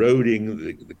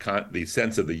eroding the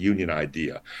sense of the union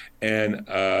idea. And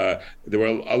there were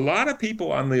a lot of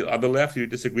people on the left who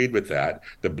disagreed with that.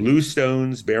 The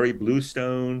Bluestones, Barry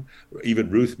Bluestone, even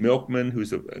Ruth Milkman,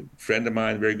 who's a friend of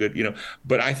mine, very good,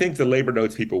 But I think the labor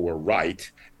notes people were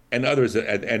right, and others,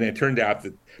 and it turned out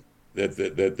that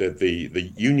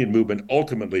the union movement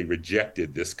ultimately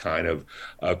rejected this kind of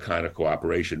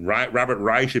cooperation. Robert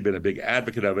Reich had been a big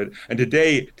advocate of it, and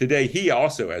today he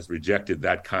also has rejected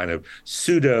that kind of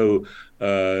pseudo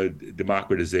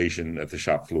democratization at the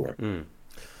shop floor. Mm.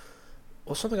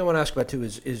 Well, something I want to ask about too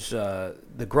is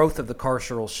the growth of the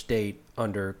carceral state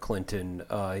under Clinton.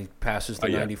 He passes the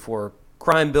 '94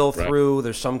 crime bill through. Right.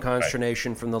 There's some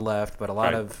consternation from the left, but a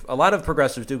lot of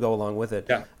progressives do go along with it.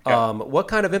 Yeah. What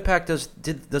kind of impact does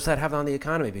that have on the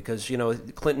economy? Because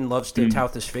Clinton loves to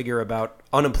tout this figure about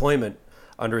unemployment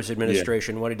under his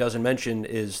administration. Yeah. What he doesn't mention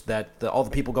is that all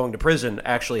the people going to prison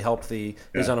actually helped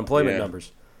his unemployment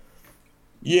numbers.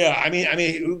 Yeah, I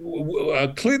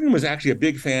mean, Clinton was actually a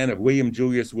big fan of William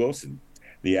Julius Wilson,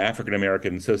 the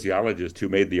African-American sociologist who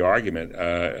made the argument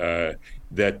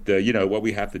that what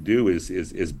we have to do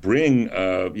is bring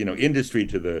industry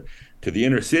to the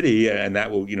inner city, and that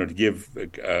will to give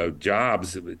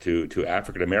jobs to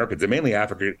African Americans, and mainly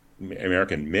African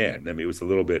American men. I mean, it was a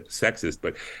little bit sexist,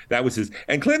 but that was his.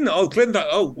 And Clinton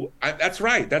thought, that's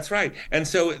right. And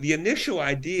so the initial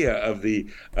idea of the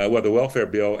welfare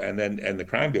bill and the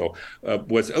crime bill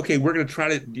was, okay, we're going to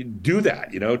try to do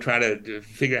that. Try to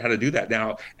figure out how to do that.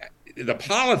 Now, the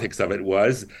politics of it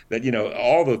was that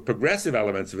all the progressive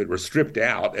elements of it were stripped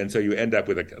out, and so you end up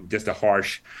with just a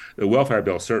harsh welfare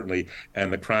bill, certainly,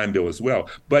 and the crime bill as well.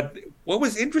 But what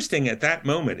was interesting at that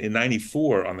moment in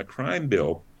 '94 on the crime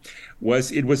bill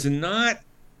was it was not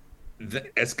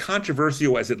as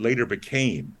controversial as it later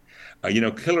became.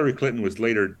 Hillary Clinton was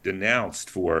later denounced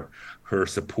for her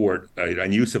support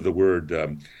and use of the word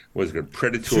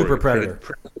predatory, super predator.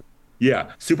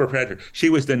 Yeah, super predator. She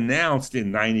was denounced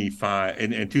in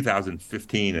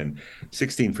 2015 and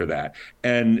 16 for that,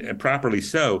 and properly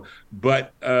so.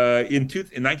 But in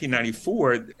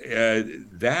 1994,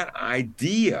 that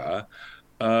idea,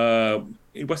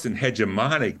 it wasn't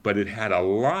hegemonic, but it had a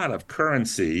lot of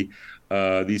currency.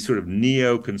 These sort of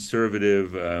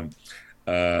neoconservative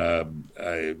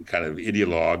kind of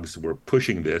ideologues were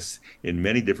pushing this in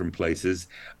many different places,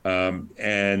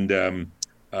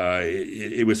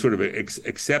 it was sort of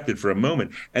accepted for a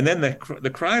moment, and then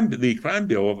the crime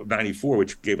bill of '94,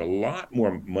 which gave a lot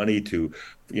more money to,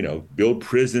 build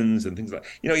prisons and things like,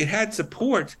 it had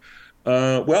support.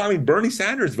 Bernie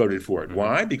Sanders voted for it. Mm-hmm.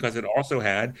 Why? Because it also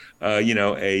had,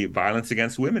 a violence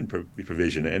against women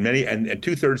provision, and and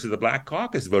 2/3 of the Black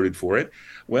Caucus voted for it.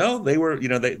 Well, they were,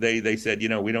 they said,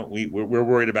 we're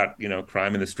worried about,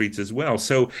 crime in the streets as well.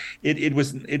 So and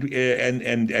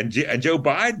Joe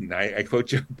Biden, I quote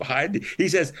Joe Biden, he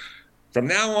says, from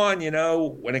now on,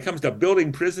 when it comes to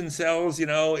building prison cells,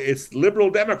 it's liberal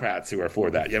Democrats who are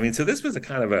for that. I mean, so this was a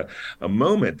kind of a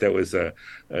moment that was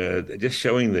just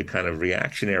showing the kind of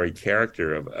reactionary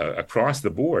character of across the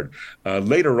board.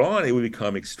 Later on, it would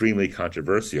become extremely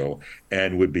controversial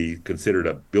and would be considered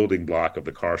a building block of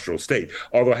the carceral state.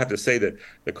 Although I have to say that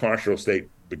the carceral state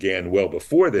began well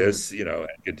before this, and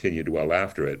continued well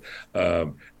after it.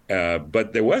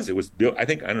 But it was built, I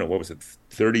think, I don't know, what was it,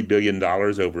 $30 billion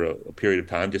over a period of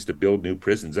time just to build new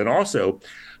prisons. And also,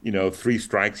 3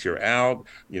 strikes, you're out,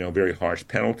 very harsh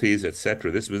penalties, et cetera.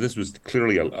 This was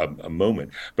clearly a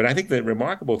moment. But I think the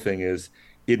remarkable thing is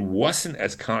it wasn't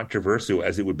as controversial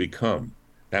as it would become.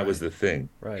 That was the thing.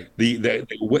 Right.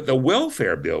 The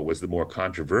welfare bill was the more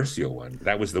controversial one.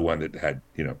 That was the one that had,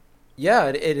 Yeah,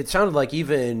 it sounded like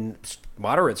even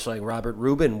moderates like Robert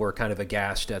Rubin were kind of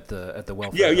aghast at the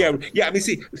welfare. Yeah. I mean,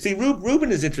 see,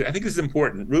 Rubin is interesting. I think this is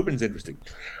important. Rubin's interesting.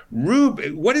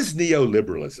 What is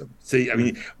neoliberalism? See, I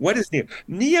mean, what is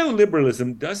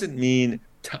neoliberalism? Doesn't mean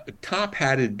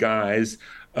top-hatted guys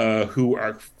who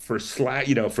are for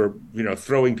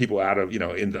throwing people out of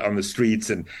on the streets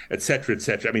and et cetera, et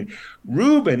cetera. I mean,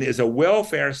 Rubin is a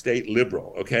welfare state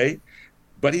liberal. Okay.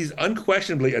 But he's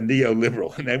unquestionably a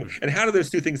neoliberal. And how do those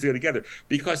two things go together?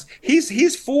 Because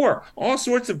he's for all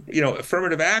sorts of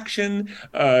affirmative action.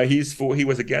 He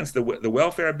was against the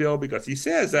welfare bill because he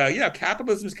says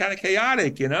capitalism is kind of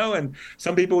chaotic, and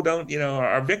some people don't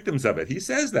are victims of it. He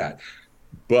says that.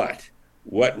 But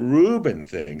what Rubin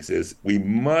thinks is we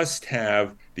must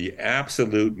have the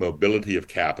absolute mobility of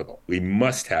capital. We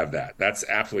must have that. That's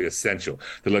absolutely essential.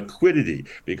 The liquidity,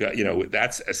 because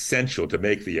that's essential to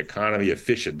make the economy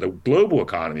efficient, the global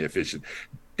economy efficient.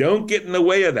 Don't get in the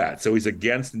way of that. So he's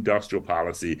against industrial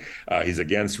policy. He's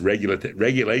against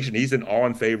regulation. He's all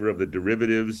in favor of the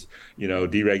derivatives,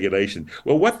 deregulation.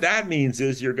 Well, what that means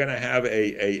is you're going to have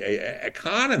a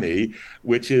economy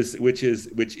which is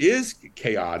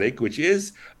chaotic, which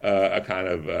is a kind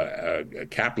of a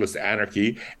capitalist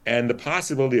anarchy, and the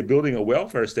possibility of building a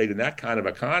welfare state in that kind of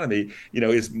economy,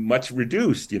 is much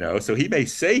reduced. So he may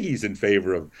say he's in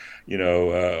favor of,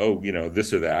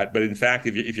 this or that, but in fact,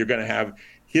 if you're going to have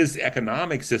his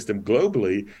economic system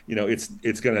globally,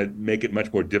 it's going to make it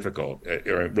much more difficult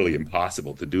or really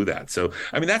impossible to do that. So,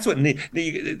 I mean, that's what in other words,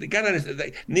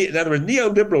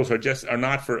 neoliberals are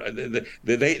not for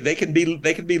they can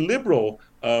be liberal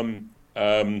on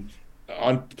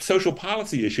social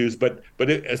policy issues, but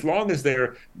as long as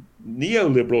they're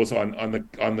neoliberals on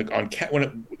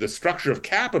the structure of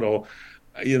capital,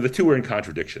 the two are in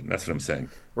contradiction. That's what I'm saying.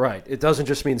 Right. It doesn't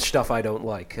just mean stuff I don't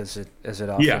like, as it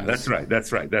often. Yeah, that's right.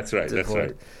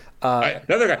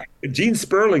 Another guy, Gene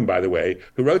Sperling, by the way,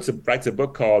 who writes a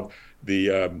book called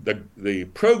the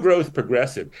Pro-Growth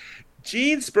Progressive.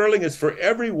 Gene Sperling is for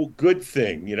every good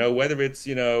thing, whether it's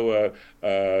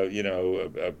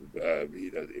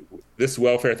this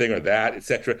welfare thing or that,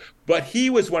 etc. But he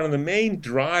was one of the main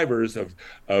drivers of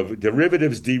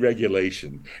derivatives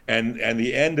deregulation and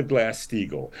the end of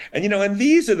Glass-Steagall, and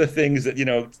these are the things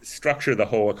that structure the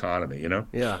whole economy.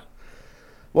 Yeah.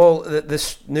 Well,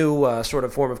 this new sort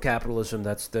of form of capitalism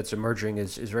that's emerging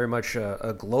is very much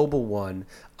a global one.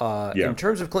 In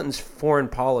terms of Clinton's foreign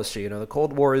policy, the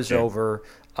Cold War is over,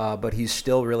 but he's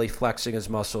still really flexing his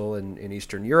muscle in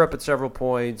Eastern Europe at several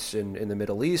points, in the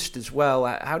Middle East as well.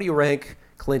 How do you rank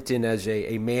Clinton as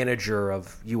a manager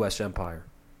of U.S. empire?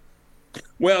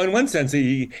 Well, in one sense,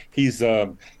 he's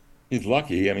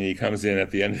lucky. I mean, he comes in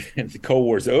at the end, the Cold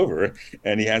War's over,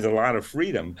 and he has a lot of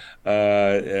freedom.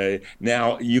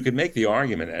 Now, you could make the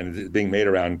argument, and it's being made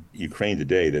around Ukraine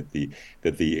today, that the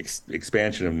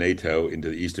expansion of NATO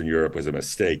into Eastern Europe was a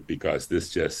mistake, because this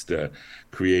just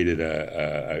created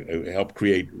helped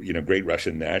create great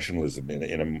Russian nationalism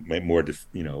in a more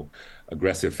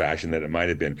aggressive fashion than it might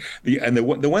have been. The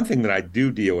one thing that I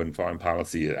do deal in foreign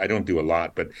policy, I don't do a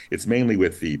lot, but it's mainly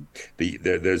with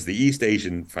there's the East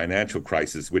Asian financial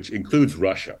crisis, which includes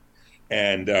Russia,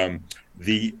 and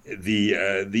the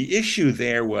issue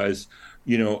there was,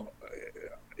 the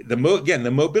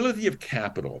mobility of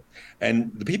capital,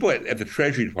 and the people at the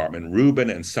Treasury Department, Rubin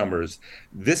and Summers,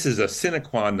 this is a sine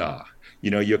qua non.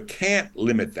 You can't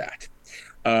limit that,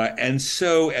 and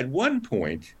so at one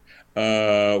point,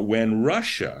 when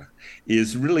Russia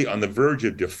is really on the verge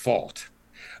of default,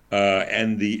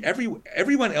 and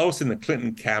everyone else in the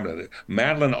Clinton cabinet,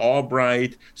 Madeleine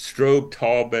Albright, Strobe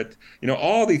Talbot,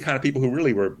 all the kind of people who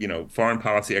really were, foreign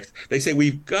policy experts, they say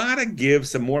we've got to give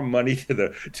some more money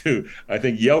to I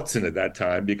think Yeltsin at that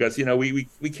time, because we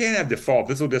can't have default.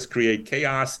 This will just create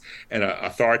chaos and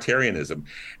authoritarianism.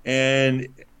 And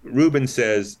Rubin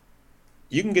says,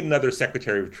 you can get another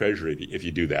Secretary of Treasury if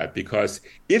you do that, because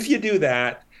if you do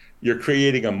that, you're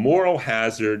creating a moral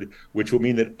hazard, which will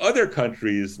mean that other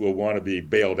countries will want to be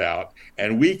bailed out,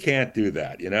 and we can't do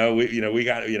that. We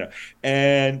got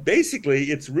and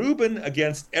basically it's Rubin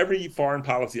against every foreign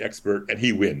policy expert, and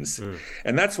he wins.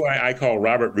 And that's why I call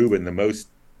Robert Rubin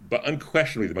but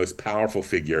unquestionably the most powerful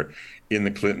figure in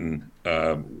the Clinton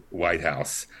White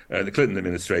House, the Clinton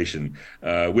administration,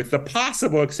 with the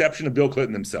possible exception of Bill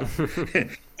Clinton himself.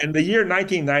 In the year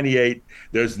 1998,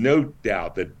 there's no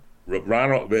doubt that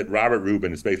Robert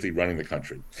Rubin is basically running the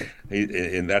country,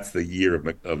 and that's the year of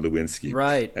Lewinsky,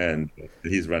 right? And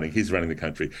he's running the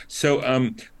country. So,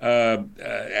 and then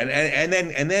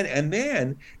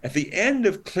at the end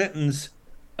of Clinton's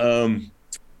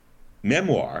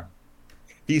memoir,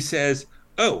 he says,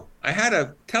 "Oh, I had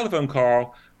a telephone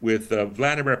call with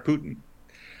Vladimir Putin.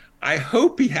 I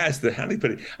hope he has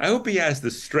I hope he has the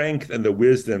strength and the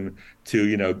wisdom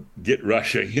to, get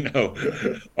Russia,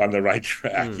 on the right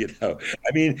track, I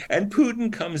mean, and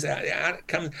Putin comes. I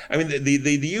mean,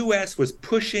 the U.S. was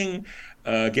pushing,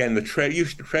 again, the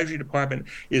Treasury Department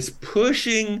is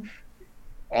pushing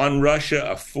on Russia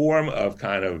a form of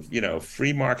kind of,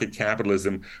 free market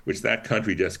capitalism, which that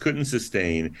country just couldn't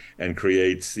sustain, and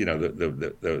creates,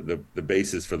 the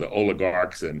basis for the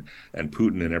oligarchs and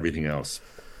Putin and everything else."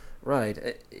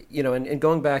 Right. And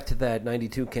going back to that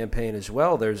 92 campaign as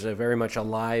well, there's a very much a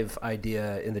live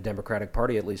idea in the Democratic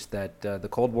Party, at least, that the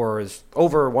Cold War is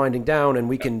over, winding down, and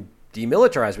we can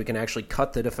demilitarize. We can actually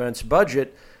cut the defense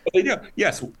budget. They do.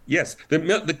 Yes, yes. The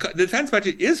defense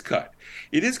budget is cut.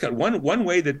 It is cut. One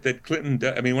way that Clinton,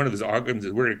 one of his arguments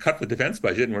is we're going to cut the defense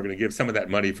budget and we're going to give some of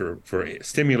that money for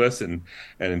stimulus and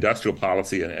industrial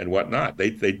policy and whatnot.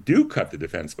 They do cut the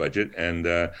defense budget, and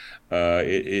it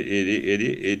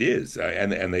is,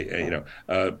 and they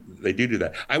they do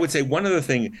that. I would say one other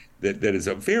thing that is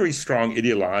a very strong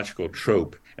ideological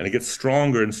trope, and it gets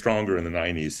stronger and stronger in the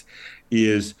 90s,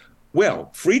 is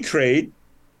free trade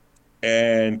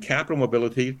and capital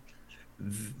mobility.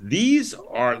 These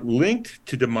are linked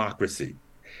to democracy.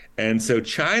 And so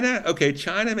China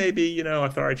may be,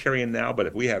 authoritarian now, but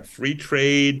if we have free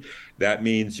trade, that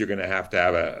means you're going to have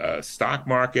a stock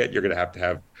market. You're going to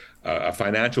have a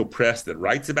financial press that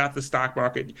writes about the stock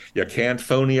market. You can't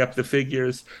phony up the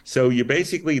figures. So you're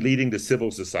basically leading to civil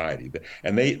society.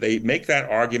 And they make that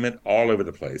argument all over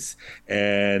the place.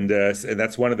 And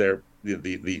that's one of their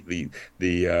the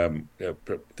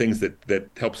things that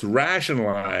helps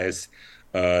rationalize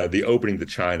the opening to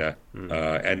China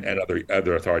and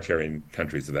other authoritarian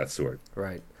countries of that sort.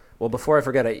 Right. Well, before I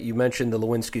forget it, you mentioned the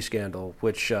Lewinsky scandal,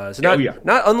 which is not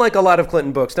unlike a lot of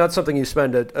Clinton books, not something you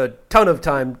spend a ton of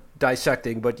time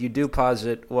dissecting, but you do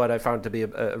posit what I found to be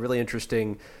a really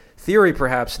interesting theory,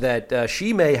 perhaps, that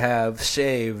she may have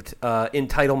saved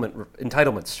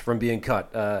entitlements from being cut.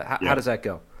 How does that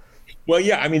go? Well,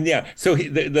 So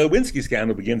the Lewinsky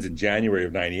scandal begins in January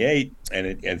of '98, and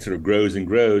it sort of grows and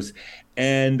grows.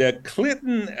 And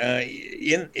Clinton,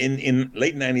 in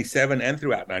late '97 and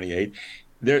throughout '98,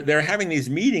 they're having these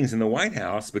meetings in the White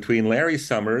House between Larry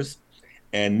Summers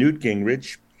and Newt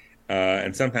Gingrich,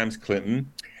 and sometimes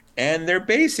Clinton. And they're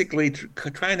basically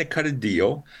trying to cut a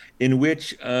deal in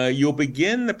which you'll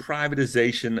begin the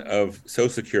privatization of Social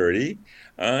Security.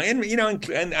 And I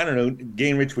don't know,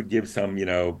 Gingrich would give some,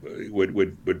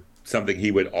 would something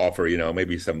he would offer,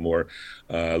 maybe some more,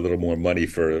 a little more money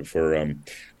for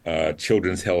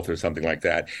children's health or something like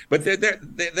that. But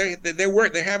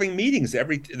they're having meetings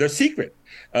they're secret,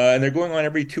 and they're going on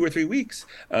every 2 or 3 weeks.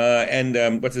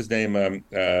 And what's his name?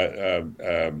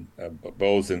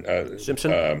 Bowles and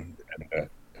Simpson.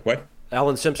 What?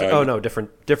 Alan Simpson. Oh no,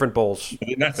 different Bowles.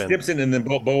 Not Simpson, and then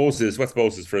Bowles is what's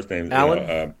Bowles' first name?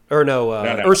 Alan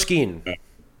Erskine.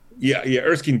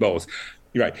 Erskine Bowles.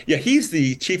 You're right. Yeah, he's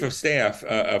the chief of staff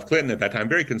of Clinton at that time,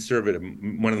 very conservative,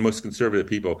 one of the most conservative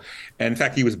people. And in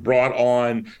fact, he was brought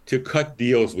on to cut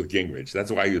deals with Gingrich. That's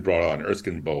why he was brought on,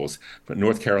 Erskine Bowles, a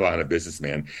North Carolina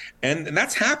businessman. And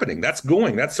that's happening. That's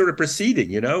going. That's sort of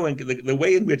proceeding, and the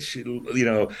way in which,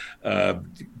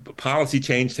 policy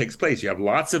change takes place. You have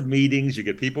lots of meetings. You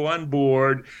get people on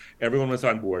board. Everyone was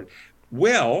on board.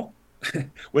 Well,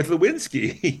 with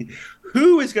Lewinsky,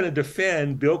 who is going to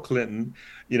defend Bill Clinton,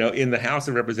 in the House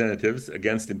of Representatives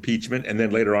against impeachment, and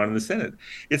then later on in the Senate?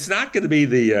 It's not going to be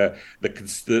the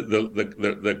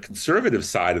conservative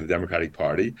side of the Democratic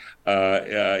Party.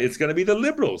 It's going to be the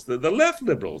liberals, the left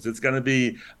liberals. It's going to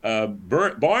be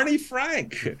Barney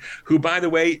Frank, who, by the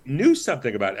way, knew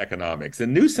something about economics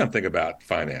and knew something about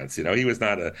finance. He was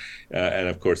not and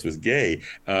of course was gay.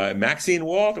 Maxine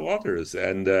Walters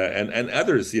and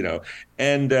others.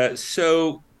 And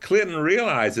so Clinton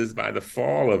realizes by the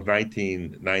fall of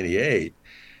 1998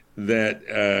 that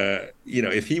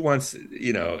if he wants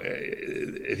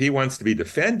to be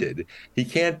defended, he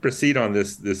can't proceed on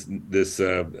this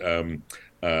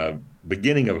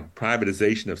beginning of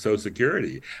privatization of Social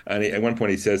Security. And at one point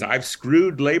he says, "I've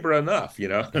screwed labor enough,"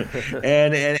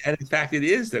 and in fact it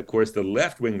is, of course, the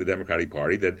left wing of the Democratic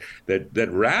Party that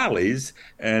rallies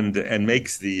and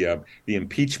makes the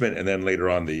impeachment, and then later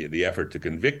on the effort to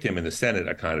convict him in the Senate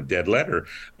a kind of dead letter.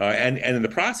 And in the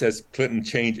process, Clinton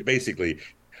basically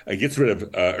gets rid of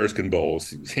Erskine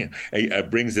Bowles,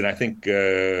 brings in, I think,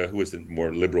 who was the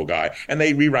more liberal guy, and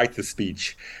they rewrite the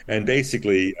speech. And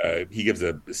basically, he gives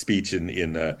a speech in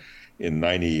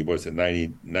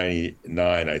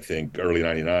 99, I think, early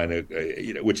 99,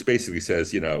 which basically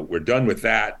says, we're done with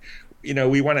that.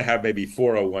 We want to have maybe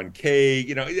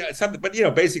 401k, something, but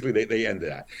basically they end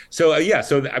that. So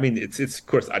it's of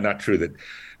course not true that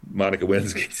Monica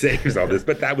Lewinsky saves all this,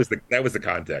 but that was the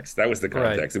context. That was the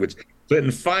context in which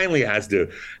Clinton finally has to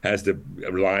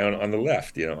rely on the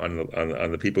left,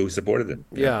 on the people who supported him.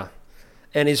 Yeah,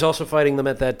 and he's also fighting them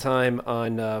at that time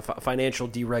on financial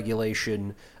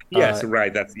deregulation. Yes,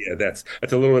 right. That's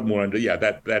a little bit more under. Yeah,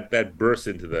 that bursts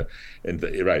into the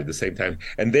right at the same time.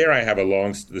 And there I have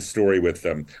the story with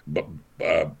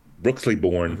Brooksley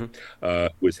Bourne, who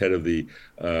was head of the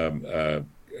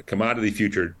Commodity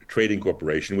Future Trading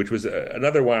Corporation, which was an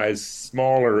otherwise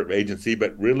smaller agency,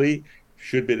 but really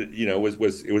should be,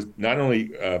 was it was not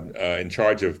only in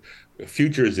charge of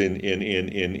futures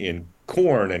in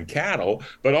corn and cattle,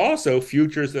 but also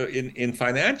futures in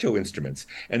financial instruments.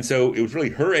 And so it was really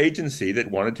her agency that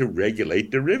wanted to regulate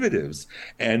derivatives.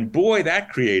 And boy, that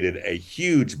created a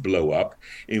huge blow up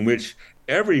in which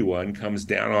everyone comes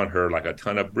down on her like a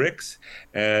ton of bricks.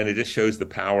 And it just shows the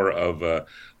power of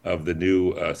the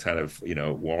new kind of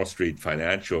Wall Street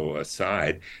financial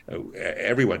side.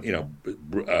 Everyone,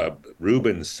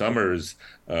 Rubin, Summers,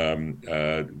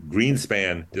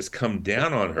 Greenspan just come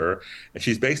down on her, and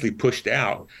she's basically pushed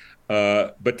out.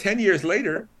 But 10 years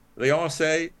later, they all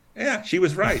say, "Yeah, she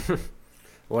was right."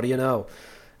 What do you know?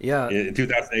 Yeah. In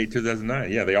 2008,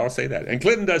 2009. Yeah, they all say that. And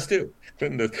Clinton does too.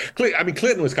 Clinton does. I mean,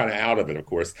 Clinton was kind of out of it, of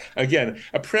course. Again,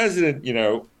 a president,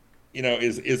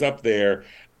 is up there.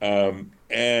 And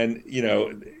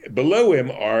below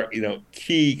him are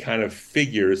key kind of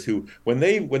figures who, when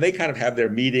they kind of have their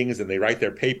meetings and they write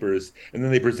their papers and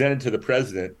then they present it to the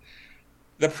president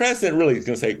really is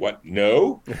going to say, "What?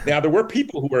 No." Now there were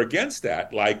people who were against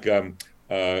that, like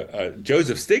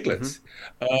Joseph Stiglitz,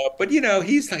 but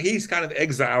he's kind of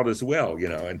exiled as well,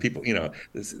 and people,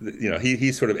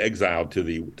 he's sort of exiled to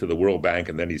the World Bank,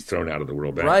 and then he's thrown out of the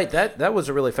World Bank. Right. That was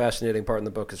a really fascinating part in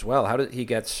the book as well. How did he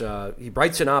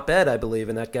writes an op-ed, I believe,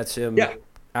 and that gets him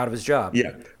out of his job.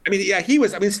 Yeah.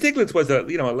 Stiglitz was a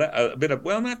bit of,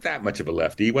 well, not that much of a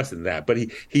lefty. He wasn't that, but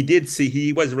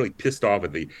he was really pissed off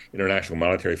at the International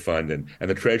Monetary Fund and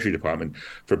the Treasury Department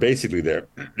for basically their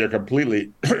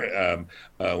completely,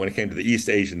 when it came to the East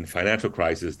Asian financial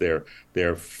crisis, their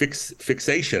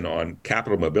fixation on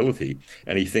capital mobility.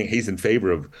 And he's in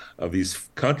favor of these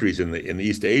countries in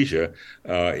East Asia,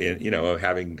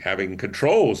 having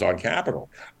controls on capital.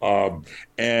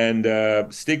 And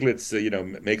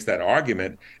Stiglitz, makes that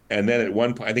argument. And then at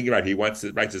one point, I think you're right, he writes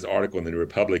this article in the New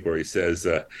Republic where he says,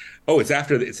 it's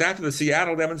after the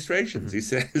Seattle demonstrations. He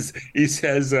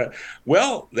says,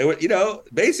 well, there were,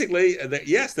 basically,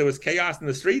 yes, there was chaos in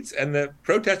the streets and the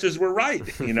protesters were right,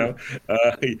 and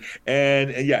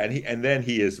then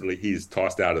he's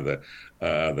tossed out of the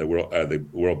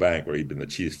World Bank, where he'd been the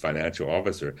chief financial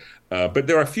officer. But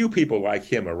there are a few people like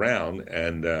him around,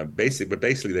 and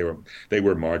basically they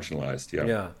were marginalized. Yeah.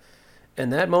 Yeah.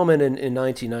 And that moment in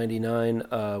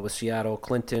 1999 with Seattle,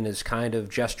 Clinton has kind of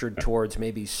gestured towards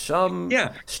maybe some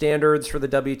standards for the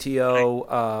WTO.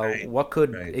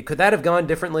 Could that have gone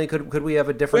differently? Could we have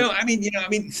a different? Well,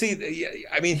 here's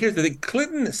the thing.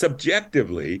 Clinton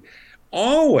subjectively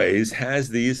always has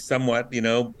these somewhat,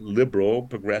 liberal,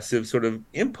 progressive sort of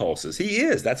impulses.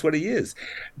 That's what he is.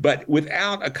 But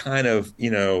without a kind of,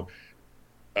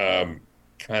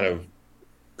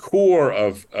 core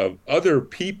of other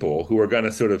people who are going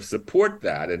to sort of support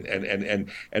that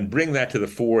and bring that to the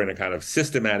fore in a kind of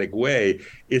systematic way.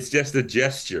 It's just a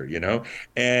gesture,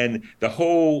 and the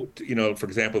whole, for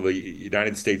example, the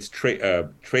United States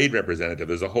trade representative,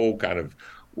 there's a whole kind of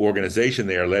organization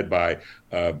there led by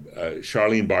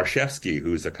Charlene Barshevsky,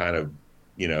 who's a kind of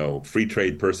free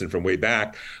trade person from way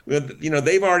back.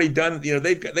 They've already done,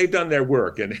 they've done their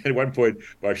work. And at one point,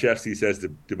 Barshevsky says to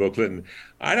Bill Clinton,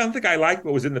 "I don't think I like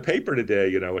what was in the paper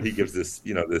today," when he gives this,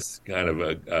 this kind of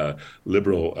a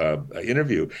liberal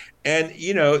interview. And,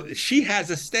 she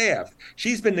has a staff.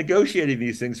 She's been negotiating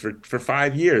these things for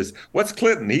 5 years. What's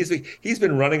Clinton? He's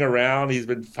been running around. He's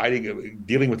been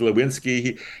dealing with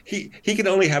Lewinsky. He can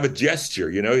only have a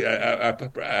gesture.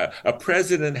 A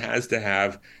president has to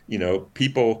have,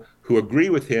 people who agree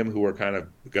with him, who are kind of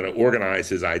going to organize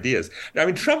his ideas. I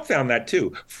mean, Trump found that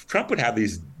too. Trump would have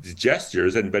these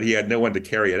gestures, but he had no one to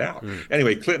carry it out.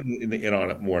 Anyway, Clinton,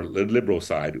 on a more liberal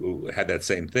side, had that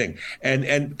same thing.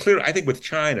 And clearly, I think with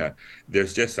China,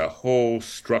 there's just a whole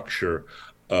structure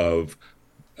of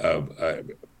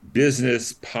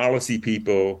business policy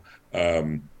people,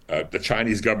 the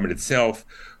Chinese government itself,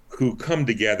 who come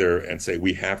together and say,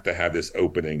 we have to have this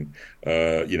opening,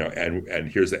 and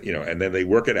here's that, and then they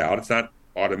work it out. It's not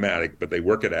automatic, but they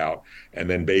work it out, and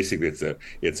then basically it's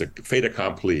a fait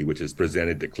accompli, which is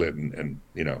presented to Clinton, and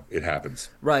it happens.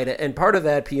 Right, and part of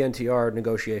that PNTR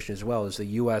negotiation as well is the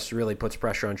U.S. really puts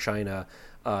pressure on China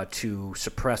to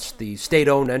suppress the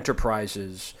state-owned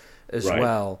enterprises as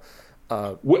well.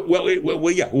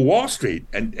 Wall Street,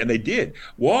 and they did.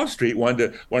 Wall Street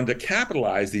wanted to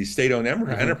capitalize these state-owned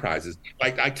enterprises.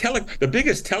 Like the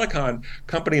biggest telecom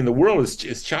company in the world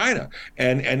is China,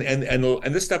 and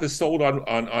this stuff is sold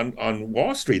on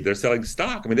Wall Street. They're selling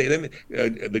stock. I mean,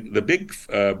 the big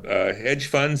hedge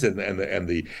funds and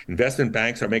the investment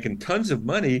banks are making tons of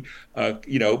money,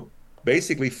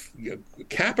 basically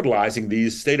capitalizing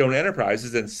these state-owned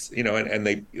enterprises, and and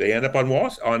they end up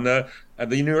on the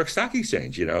New York Stock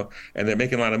Exchange, and they're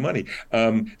making a lot of money.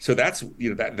 So that's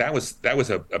that was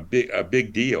a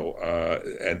big deal,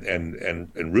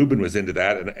 and Rubin was into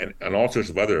that, and all sorts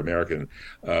of other American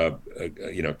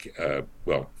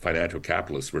financial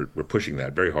capitalists were pushing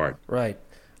that very hard. Right.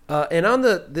 And on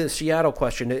the Seattle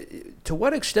question, to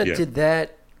what extent Yeah. did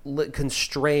that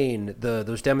constrain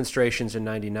those demonstrations in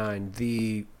 '99,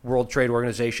 the World Trade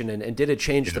Organization, and did it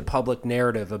change the public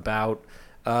narrative about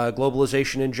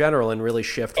globalization in general and really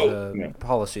shift the Yeah.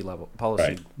 policy?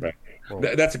 Right. World?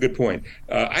 That's a good point.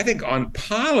 I think on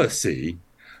policy,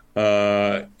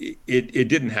 it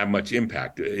didn't have much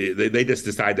impact. They just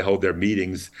decided to hold their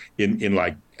meetings in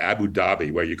like Abu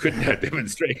Dhabi, where you couldn't have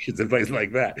demonstrations and places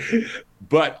like that.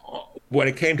 But when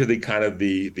it came to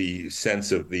the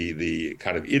sense of the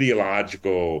kind of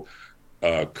ideological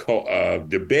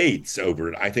debates over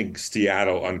it, I think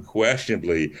Seattle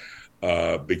unquestionably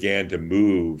began to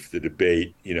move the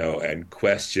debate, and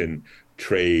question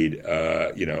trade,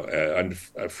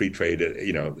 free trade,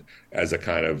 as a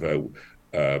kind of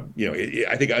I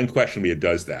think unquestionably it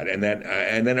does that, and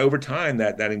then over time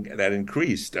that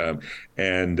increased, throughout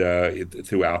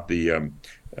the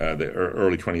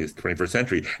early 21st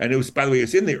century. And it was, by the way,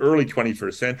 it's in the early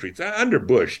 21st century. It's under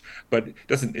Bush, but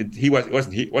he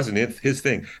wasn't his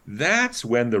thing. That's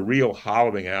when the real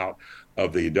hollowing out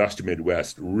of the industrial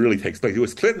Midwest really takes place. It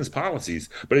was Clinton's policies,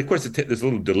 but of course there's a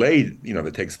little delay,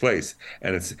 that takes place,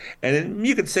 and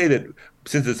you could say that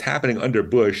since it's happening under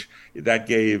Bush, that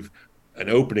gave an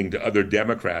opening to other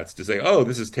Democrats to say, "Oh,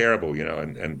 this is terrible,"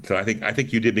 and so I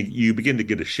think you begin to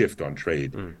get a shift on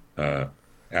trade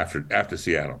after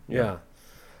Seattle. Yeah.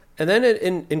 And then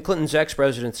in Clinton's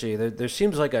ex-presidency, there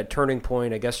seems like a turning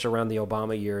point, I guess, around the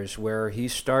Obama years where he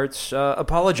starts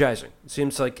apologizing. It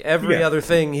seems like every other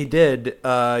thing he did,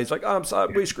 he's like, "Oh, I'm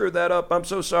sorry, we screwed that up. I'm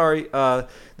so sorry."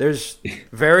 There's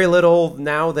very little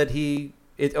now that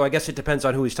I guess it depends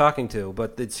on who he's talking to,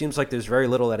 but it seems like there's very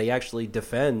little that he actually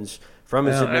defends from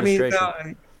his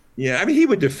administration. He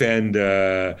would defend,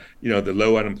 the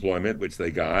low unemployment, which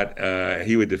they got.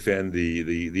 He would defend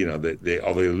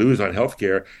although they lose on health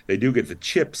care, they do get the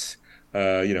CHIPS,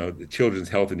 the children's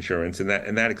health insurance, and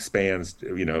that expands.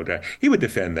 He would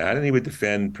defend that, and he would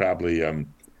defend probably.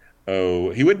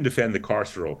 He wouldn't defend the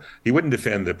carceral. He wouldn't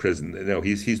defend the prison. No,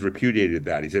 he's repudiated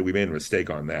that. He said we made a mistake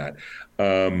on that.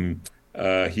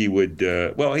 He would.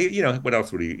 What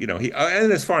else would he?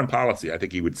 And as foreign policy, I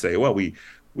think he would say, well, we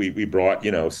brought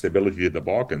stability to the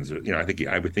Balkans.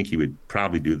 I would think he would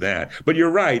probably do that. But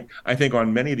you're right. I think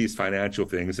on many of these financial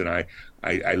things, and I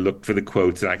looked for the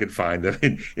quotes and I could find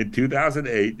them in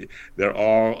 2008. They're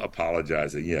all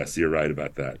apologizing. Yes, you're right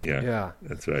about that. Yeah,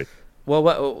 that's right.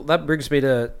 Well, that brings me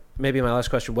to maybe my last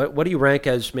question. What do you rank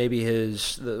as maybe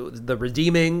the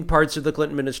redeeming parts of the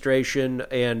Clinton administration,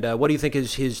 and what do you think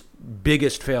is his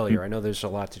biggest failure? I know there's a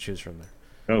lot to choose from there.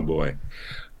 Oh boy.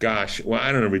 Gosh, well,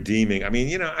 I don't know, redeeming.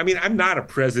 I'm not a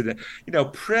president.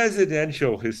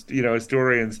 Presidential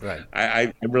historians. Right.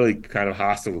 I'm really kind of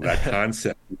hostile to that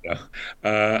concept.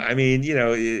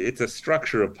 It's a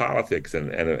structure of politics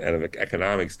and of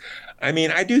economics.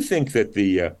 I do think that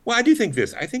I do think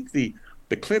this. I think the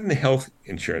Clinton health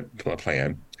insurance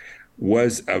plan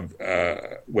was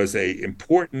a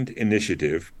important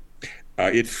initiative.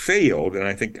 It failed, and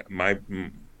I think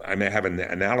I may have an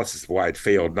analysis of why it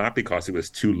failed, not because it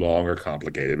was too long or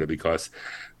complicated, but because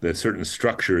the certain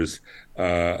structures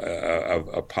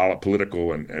of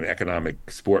political and economic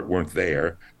support weren't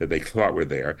there that they thought were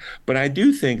there. But I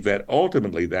do think that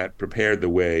ultimately that prepared the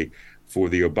way for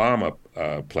the Obama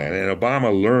plan, and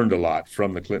Obama learned a lot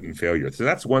from the Clinton failure. So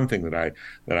that's one thing that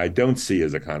I don't see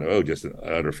as a kind of just an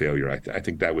utter failure. I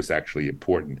think that was actually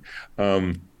important.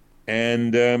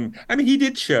 He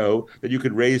did show that you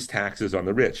could raise taxes on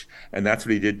the rich, and that's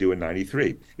what he did do in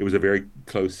 '93. It was a very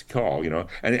close call,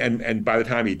 And by the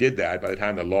time he did that, by the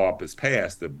time the law was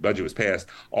passed, the budget was passed,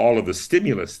 all of the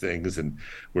stimulus things and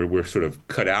were sort of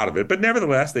cut out of it. But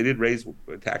nevertheless, they did raise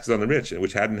taxes on the rich,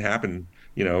 which hadn't happened,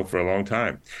 for a long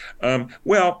time.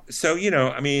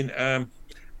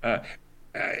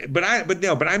 But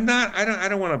I'm not. I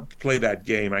don't want to play that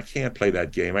game. I can't play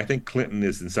that game. I think Clinton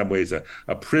is in some ways a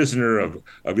prisoner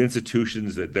of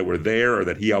institutions that were there or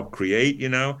that he helped create.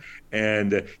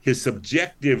 And his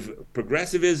subjective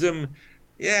progressivism,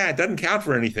 it doesn't count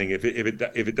for anything if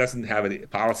it doesn't have any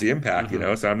policy impact.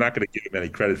 So I'm not going to give him any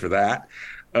credit for that.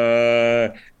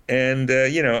 I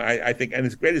think, and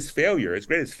his greatest failure,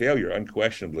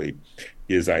 unquestionably,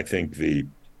 is I think the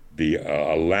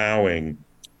allowing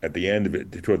at the end of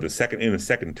it, toward in the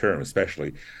second term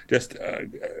especially, just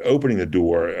opening the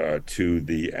door to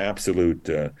the absolute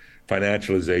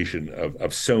financialization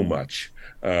of so much,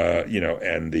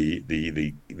 and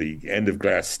the end of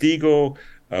Glass-Steagall,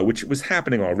 which was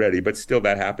happening already, but still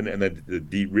that happened, and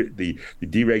the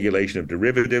deregulation of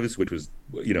derivatives, which was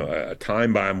a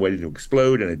time bomb waiting to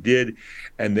explode, and it did,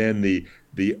 and then the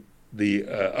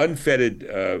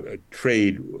unfettered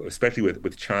trade, especially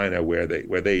with China, where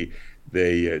they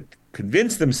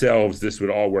convinced themselves this would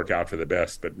all work out for the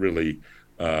best, but really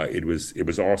it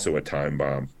was also a time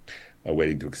bomb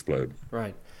waiting to explode.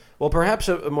 Right. Well, perhaps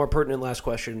a more pertinent last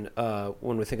question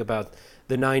when we think about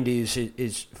the 90s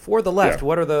is for the left. Yeah.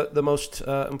 What are the most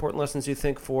important lessons you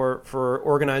think for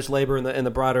organized labor and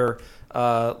the broader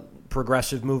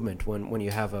progressive movement when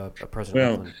you have a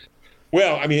president?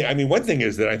 Well, I mean, one thing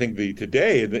is that I think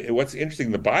what's interesting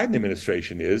in the Biden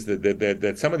administration is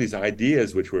that some of these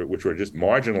ideas, which were just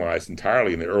marginalized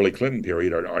entirely in the early Clinton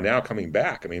period, are now coming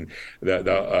back. I mean,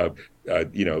 a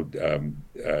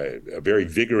very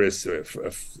vigorous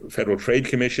Federal Trade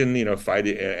Commission,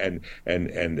 fighting and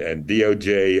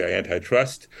DOJ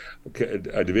antitrust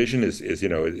division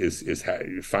is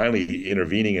finally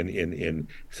intervening in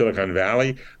Silicon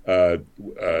Valley.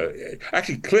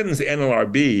 Actually, Clinton's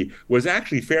NLRB was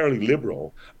actually fairly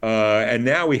liberal, and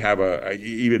now we have a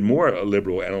even more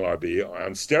liberal NLRB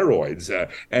on steroids.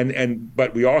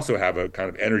 But we also have a kind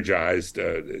of energized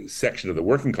section of the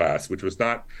working class, which was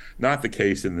not the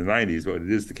case in the 90s, but it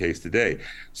is the case today.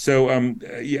 So, I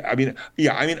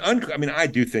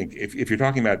do think if you're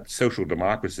talking about social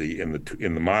democracy in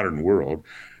the modern world,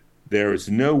 there is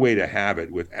no way to have it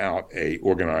without a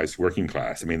organized working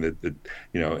class. I mean,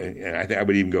 and I think I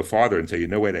would even go farther and say,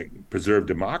 no way to preserve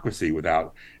democracy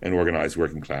without an organized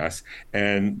working class.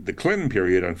 And the Clinton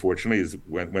period, unfortunately, is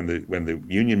when the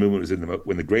union movement was in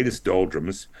the greatest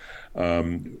doldrums,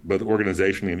 both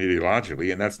organizationally and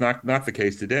ideologically, and that's not the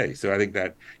case today. So I think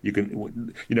that you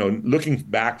can, looking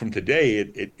back from today,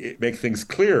 it makes things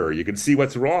clearer. You can see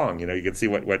what's wrong. You can see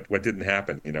what didn't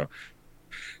happen.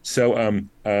 So,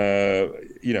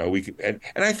 we can,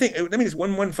 and I think, let me just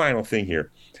one final thing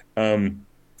here.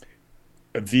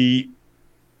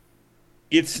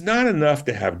 It's not enough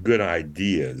to have good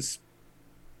ideas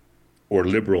or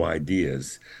liberal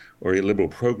ideas or liberal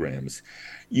programs.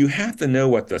 You have to know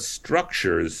what the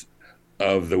structures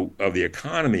of the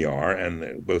economy are,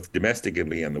 and both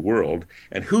domestically and the world,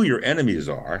 and who your enemies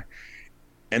are,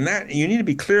 and that you need to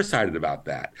be clear-sighted about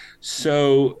that.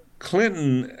 So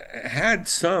Clinton had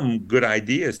some good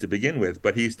ideas to begin with,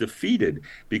 but he's defeated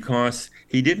because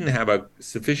he didn't have a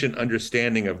sufficient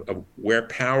understanding of where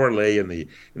power lay in the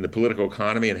political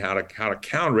economy and how to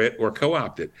counter it or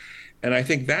co-opt it. And I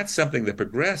think that's something that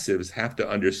progressives have to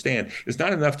understand. It's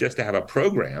not enough just to have a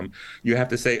program. You have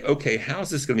to say, okay,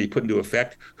 how's this going to be put into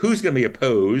effect? Who's going to be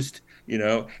opposed?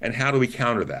 And how do we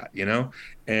counter that?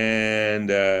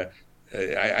 And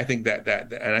I think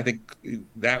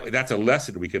that's a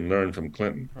lesson we can learn from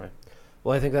Clinton. Right.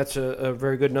 Well, I think that's a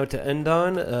very good note to end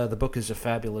on. The book is a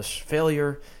fabulous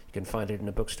failure. You can find it in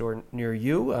a bookstore near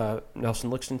you. Nelson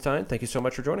Lichtenstein, thank you so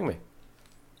much for joining me.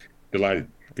 Delighted.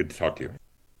 Good to talk to you.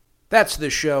 That's the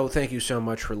show. Thank you so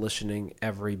much for listening,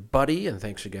 everybody. And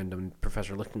thanks again to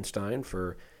Professor Lichtenstein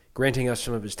for granting us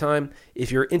some of his time. If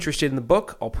you're interested in the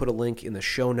book, I'll put a link in the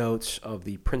show notes of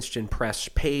the Princeton Press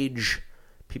page,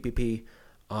 PPP,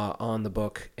 on the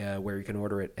book, where you can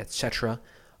order it, etc.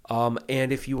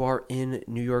 And if you are in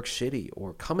New York City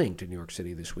or coming to New York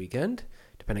City this weekend,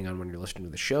 depending on when you're listening to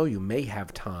the show, you may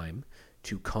have time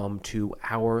to come to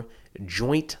our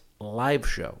joint live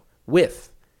show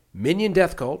with Minion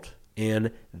Death Cult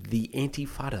and the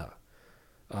Antifada.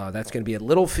 That's going to be at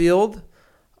Littlefield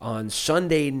on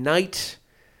Sunday night.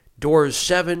 Doors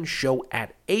 7, show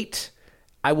at 8.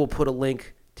 I will put a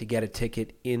link to get a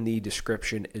ticket in the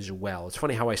description as well. It's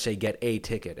funny how I say get a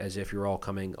ticket as if you're all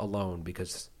coming alone,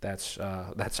 because that's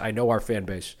I know our fan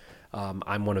base.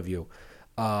 I'm one of you.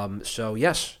 So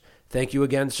yes, thank you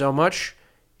again so much.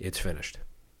 It's finished.